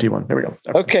empty one. There we go.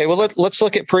 Okay. Well, let's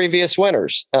look at previous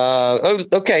winners.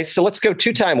 Okay. So let's go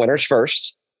 2-time winners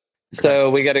first. Okay. So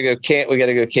we got to go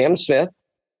Cam Smith.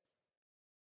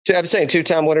 I'm saying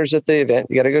 2-time winners at the event.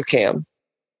 You got to go Cam.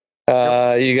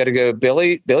 You got to go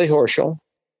Billy Horschel.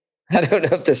 I don't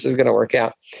know if this is going to work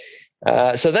out.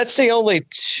 So that's the only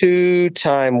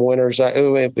 2-time winners.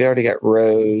 We already got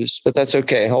Rose, but that's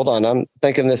okay. Hold on. I'm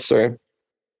thinking this through.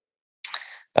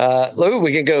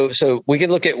 We can go. So we can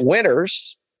look at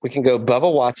winners. We can go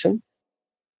Bubba Watson.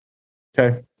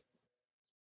 Okay.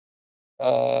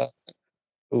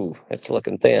 It's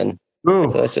looking thin. Ooh,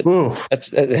 so that's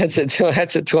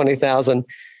at 20,000.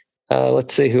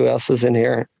 Let's see who else is in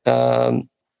here. Let's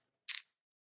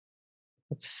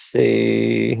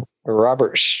see.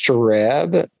 Robert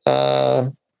Streb,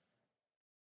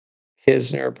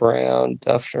 Kisner, Brown,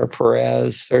 Duffner,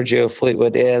 Perez, Sergio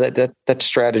Fleetwood. Yeah, that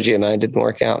strategy of mine didn't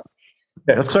work out.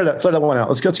 Okay, let's clear that one out.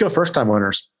 Let's go first-time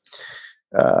winners.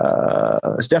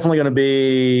 It's definitely going to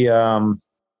be. All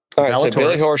right, so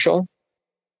Billy Horschel.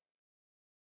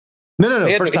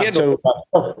 No. First time. So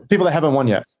people that haven't won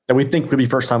yet that we think could be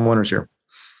first-time winners here.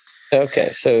 Okay,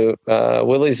 so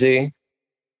Willie Z.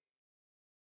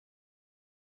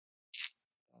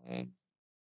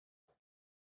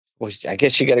 Well, I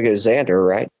guess you got to go Xander,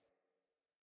 right?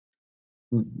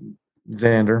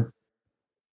 Xander.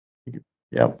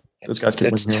 Yep.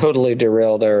 That's totally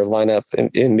derailed our lineup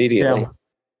immediately.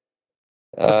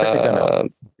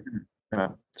 Yeah.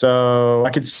 So I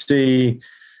could see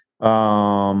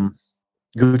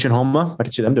Gooch and Homa. I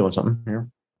could see them doing something here.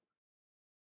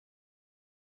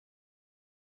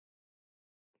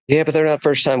 Yeah, but they're not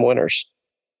first-time winners.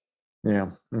 Yeah.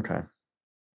 Okay.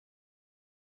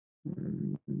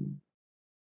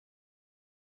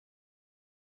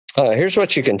 Here's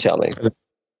what you can tell me.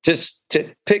 Just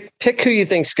to pick who you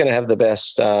think is going to have the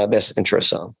best intro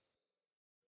song.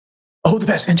 Oh, the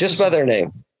best intro just by their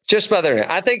name. Just by their name.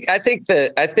 I think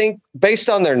based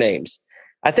on their names,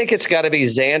 I think it's got to be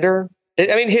Xander.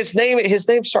 I mean, his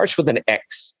name starts with an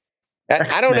X.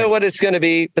 I don't know what it's going to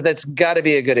be, but that's got to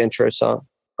be a good intro song.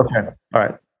 Okay.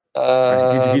 All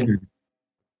right. He's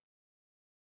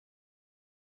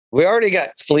we already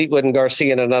got Fleetwood and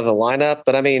Garcia in another lineup,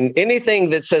 but I mean, anything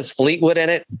that says Fleetwood in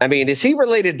it, I mean, is he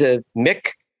related to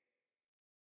Mick?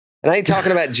 And I ain't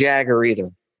talking about Jagger either.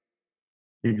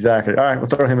 Exactly. All right, we'll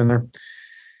throw him in there.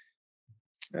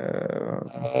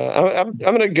 I'm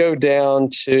going to go down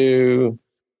to.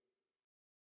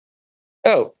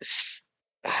 Oh,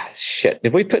 shit!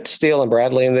 Did we put Steele and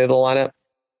Bradley in the lineup? I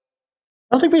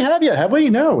don't think we have yet, have we?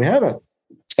 No, we haven't.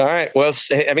 All right. Well,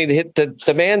 I mean,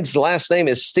 the man's last name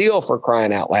is Steele, for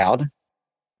crying out loud.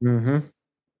 Mm-hmm.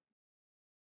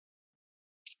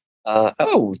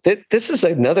 This is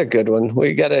another good one.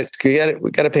 We gotta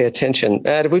pay attention.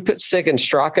 Did we put Sig and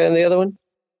Straka in the other one?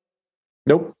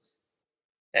 Nope.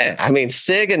 I mean,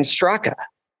 Sig and Straka. I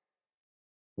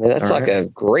mean, that's like a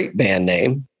great band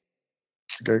name.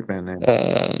 Great band name.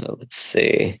 Let's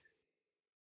see.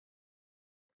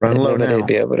 Run low now. Nobody'd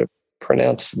be able to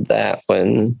pronounce that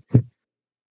one.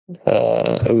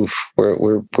 We're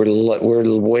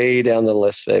way down the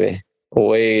list, baby.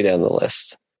 Way down the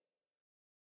list.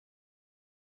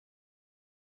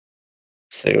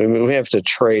 Let's see, we have to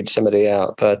trade somebody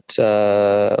out, but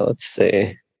let's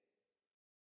see.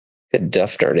 Get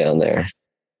Duffner down there.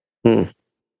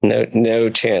 No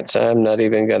chance. I'm not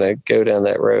even gonna go down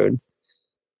that road.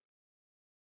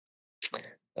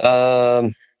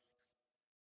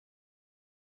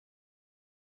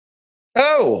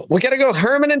 We got to go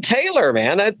Herman and Taylor,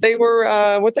 man. They were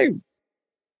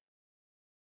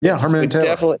Yeah, Herman and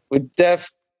Taylor. Wait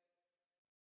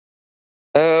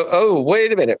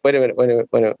a minute.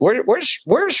 Where's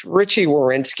Richie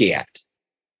Werenski at?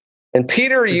 And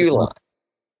Peter Uihlein.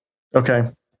 Okay.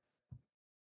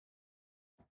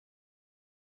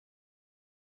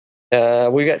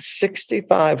 We got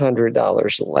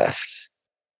 $6,500 left.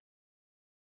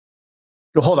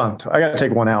 Well, hold on. I got to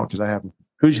take one out because I have.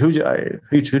 Who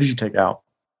did you take out?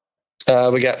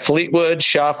 We got Fleetwood,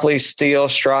 Shoffley, Steele,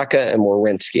 Straka, and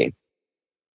Werenski.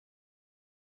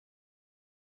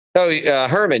 Oh,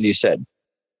 Herman, you said.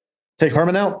 Take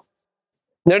Herman out?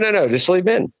 No. Just leave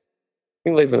him in. You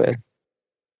can leave him in.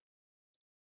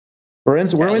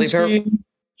 Werenski,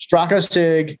 Straka,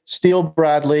 Sig, Steele,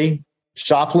 Bradley,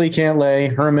 Shoffley,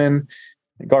 Cantlay, Herman,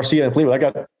 Garcia, and Fleetwood. I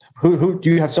got who?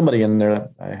 Do you have somebody in there that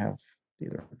I have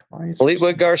either twice?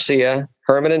 Fleetwood, Garcia,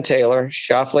 Herman and Taylor,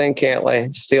 Shoffley and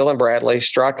Cantlay, Steele and Bradley,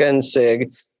 Straka and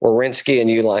Sig, Werenski and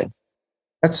Uihlein.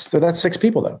 That's 6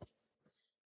 people though.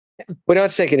 We don't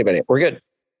have to take anybody. We're good.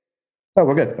 Oh,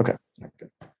 we're good. Okay.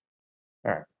 Good. All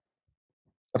right.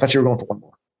 I thought you were going for one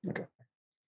more. Okay.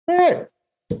 All right.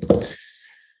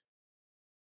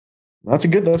 That's a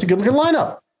good looking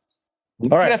lineup. All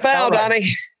right. Get a foul, Donnie.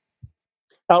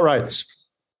 Outrights.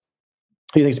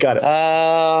 Who do you think's got it?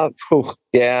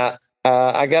 Yeah.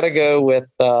 I got to go with.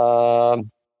 I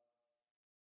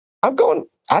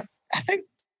think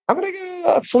I'm going to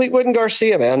go Fleetwood and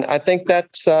Garcia, man. I think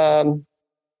that's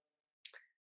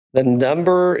the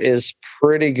number is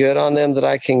pretty good on them that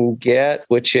I can get,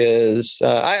 which is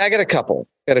I got a couple.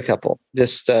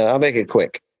 Just I'll make it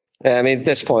quick. I mean, at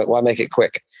this point, why make it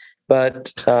quick?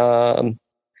 But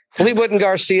Fleetwood and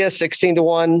Garcia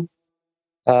 16-1.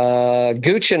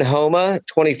 Gooch and Homa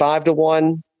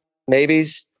 25-1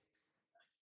 maybes.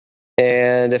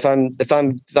 And if I'm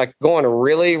like going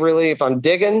really, if I'm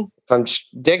digging and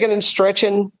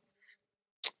stretching,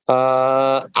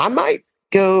 I might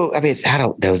go. I mean, I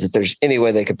don't know that there's any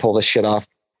way they could pull this shit off,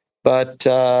 but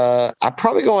I'm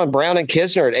probably going Brown and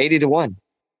Kisner at 80-1.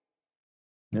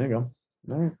 There you go.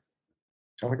 All right.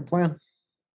 Sounds like a plan.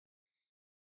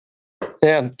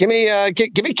 Yeah, give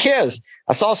me Kiz.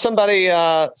 I saw somebody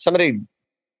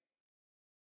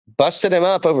busted him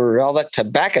up over all that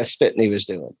tobacco spitting he was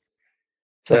doing.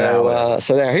 So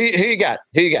there. Who you got?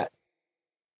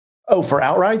 Oh, for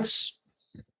outrights,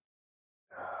 I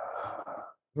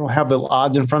don't have the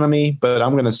odds in front of me, but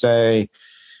I'm going to say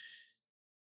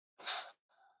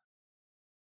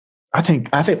I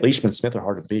think Leishman Smith are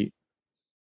hard to beat,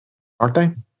 aren't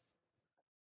they?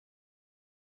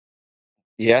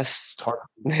 Yes, it's hard.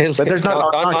 But there's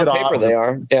not on paper they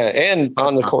are. Yeah, and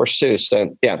on the course too.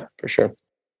 So yeah, for sure.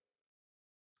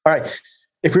 All right.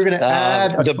 If we're going to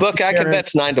add the book, I can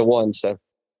bet's 9-1. So,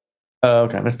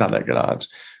 okay, that's not that good odds.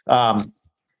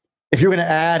 If you're going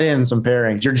to add in some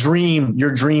pairings, your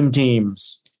dream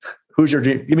teams, who's your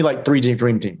dream? Give me like 3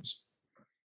 dream teams.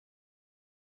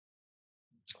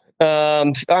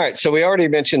 All right. So we already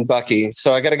mentioned Bucky.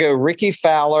 So I got to go Ricky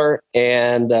Fowler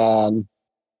and I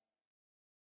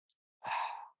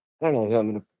don't know who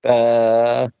I'm going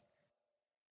to.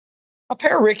 I'll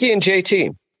pair Ricky and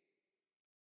JT.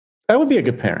 That would be a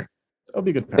good pairing.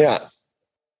 Yeah.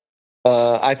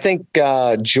 I think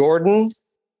Jordan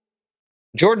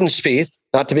Spieth,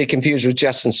 not to be confused with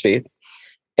Justin Spieth,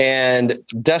 and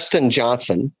Dustin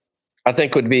Johnson, I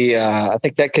think would be. I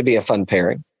think that could be a fun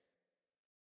pairing.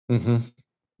 Mm-hmm.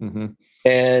 Mm-hmm.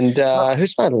 And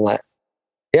who's my last?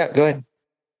 Yeah, go ahead.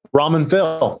 Ramen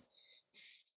Phil.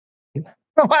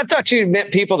 Oh, I thought you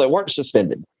meant people that weren't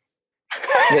suspended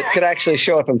that could actually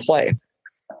show up and play.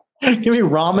 Give me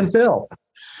Ramen Phil.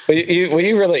 Well,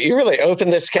 you really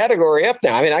opened this category up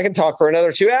now. I mean, I can talk for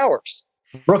another 2 hours.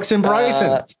 Brooks and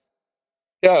Bryson.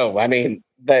 I mean,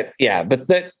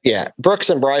 Brooks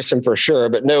and Bryson for sure,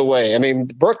 but no way. I mean,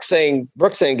 Brooks ain't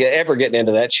ever getting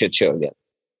into that shit show again.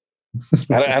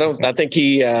 I think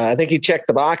he checked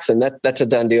the box, and that's a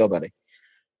done deal, buddy.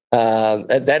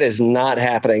 That is not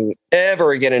happening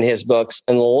ever again in his books,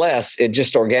 unless it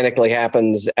just organically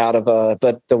happens out of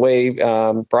but the way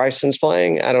Bryson's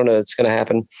playing, I don't know it's going to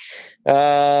happen.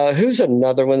 Who's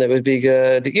another one that would be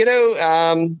good?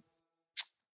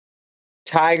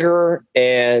 Tiger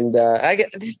and I get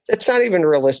it's not even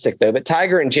realistic though, but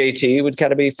Tiger and JT would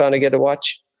kind of be fun to get to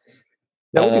watch.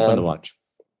 That would be fun to watch.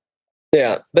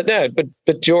 Yeah, but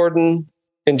Jordan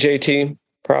and JT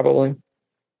probably.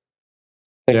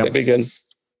 I think that'd be good.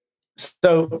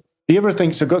 So, do you ever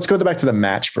think? So, let's go back to the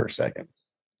match for a second.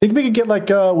 Think we could get like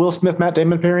Will Smith, Matt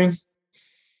Damon pairing?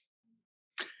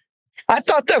 I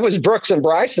thought that was Brooks and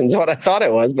Bryson's what I thought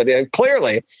it was, but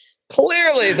clearly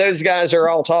those guys are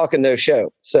all talking no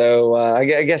show. So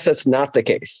I guess that's not the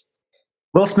case.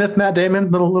 Will Smith, Matt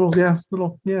Damon, little.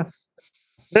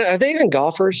 Are they even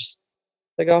golfers?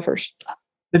 The golfers?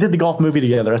 They did the golf movie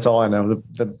together. That's all I know.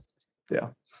 Yeah.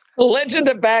 Legend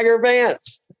of Bagger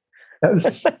Vance.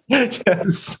 Yes.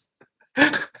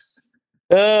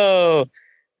 Oh,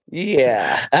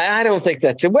 yeah. I don't think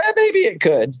that's it. Well, maybe it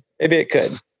could.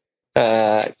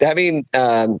 I mean,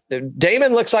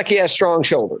 Damon looks like he has strong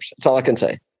shoulders. That's all I can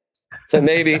say. So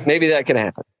maybe that can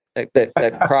happen.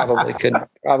 That probably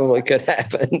could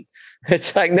happen.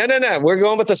 It's like, no. We're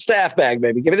going with the staff bag,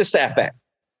 baby. Give me the staff bag.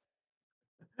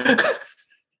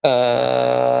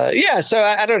 So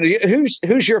I don't know.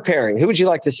 Who's your pairing? Who would you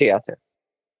like to see out there?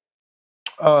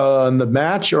 On the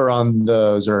match or on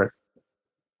the Zurich?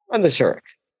 On the Zurich.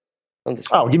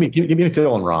 Oh, give me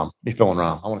Phil and Rom. Phil and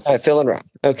Rom. I want to see. Phil and Rom.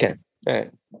 Okay. All right.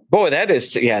 Boy, that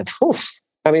is Oof.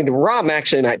 I mean, Rom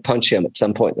actually might punch him at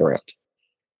some point in the round.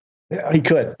 Yeah, he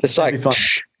could. It's like fun.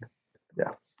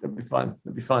 Yeah, it'd be fun.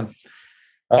 It'll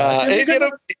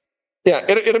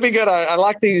be good. I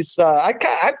like these. I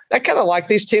kind of like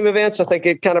these team events. I think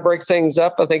it kind of breaks things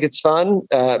up. I think it's fun.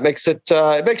 It makes it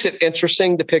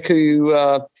interesting to pick who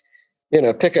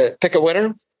pick a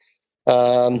winner.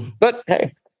 But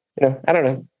hey, I don't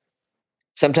know.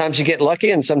 Sometimes you get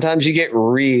lucky, and sometimes you get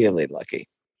really lucky.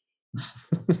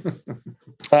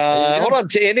 Hold on.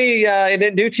 To any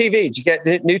new TV? Did you get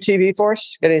new TV for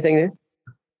us? Got anything new?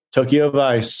 Tokyo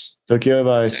Vice. I like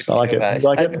it. You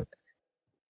like it?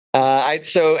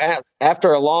 So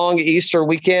after a long Easter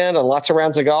weekend and lots of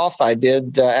rounds of golf, I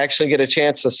did actually get a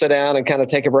chance to sit down and kind of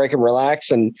take a break and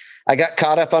relax. And I got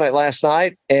caught up on it last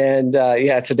night. And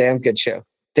it's a damn good show.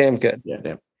 Damn good. Yeah,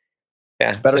 damn.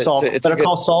 Yeah, Better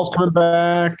Call Saul's coming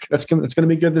back. It's going to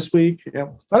be good this week. Yeah,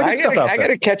 I got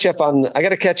to catch up on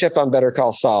Better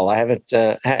Call Saul. I haven't.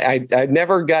 I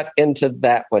never got into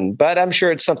that one, but I'm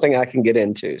sure it's something I can get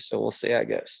into. So we'll see how it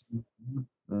goes.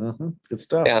 Mm-hmm. Good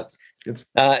stuff. Yeah.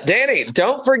 Danny,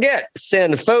 don't forget,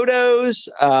 send photos.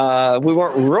 We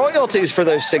want royalties for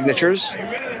those signatures.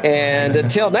 And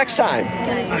until next time. All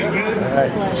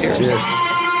right. Cheers.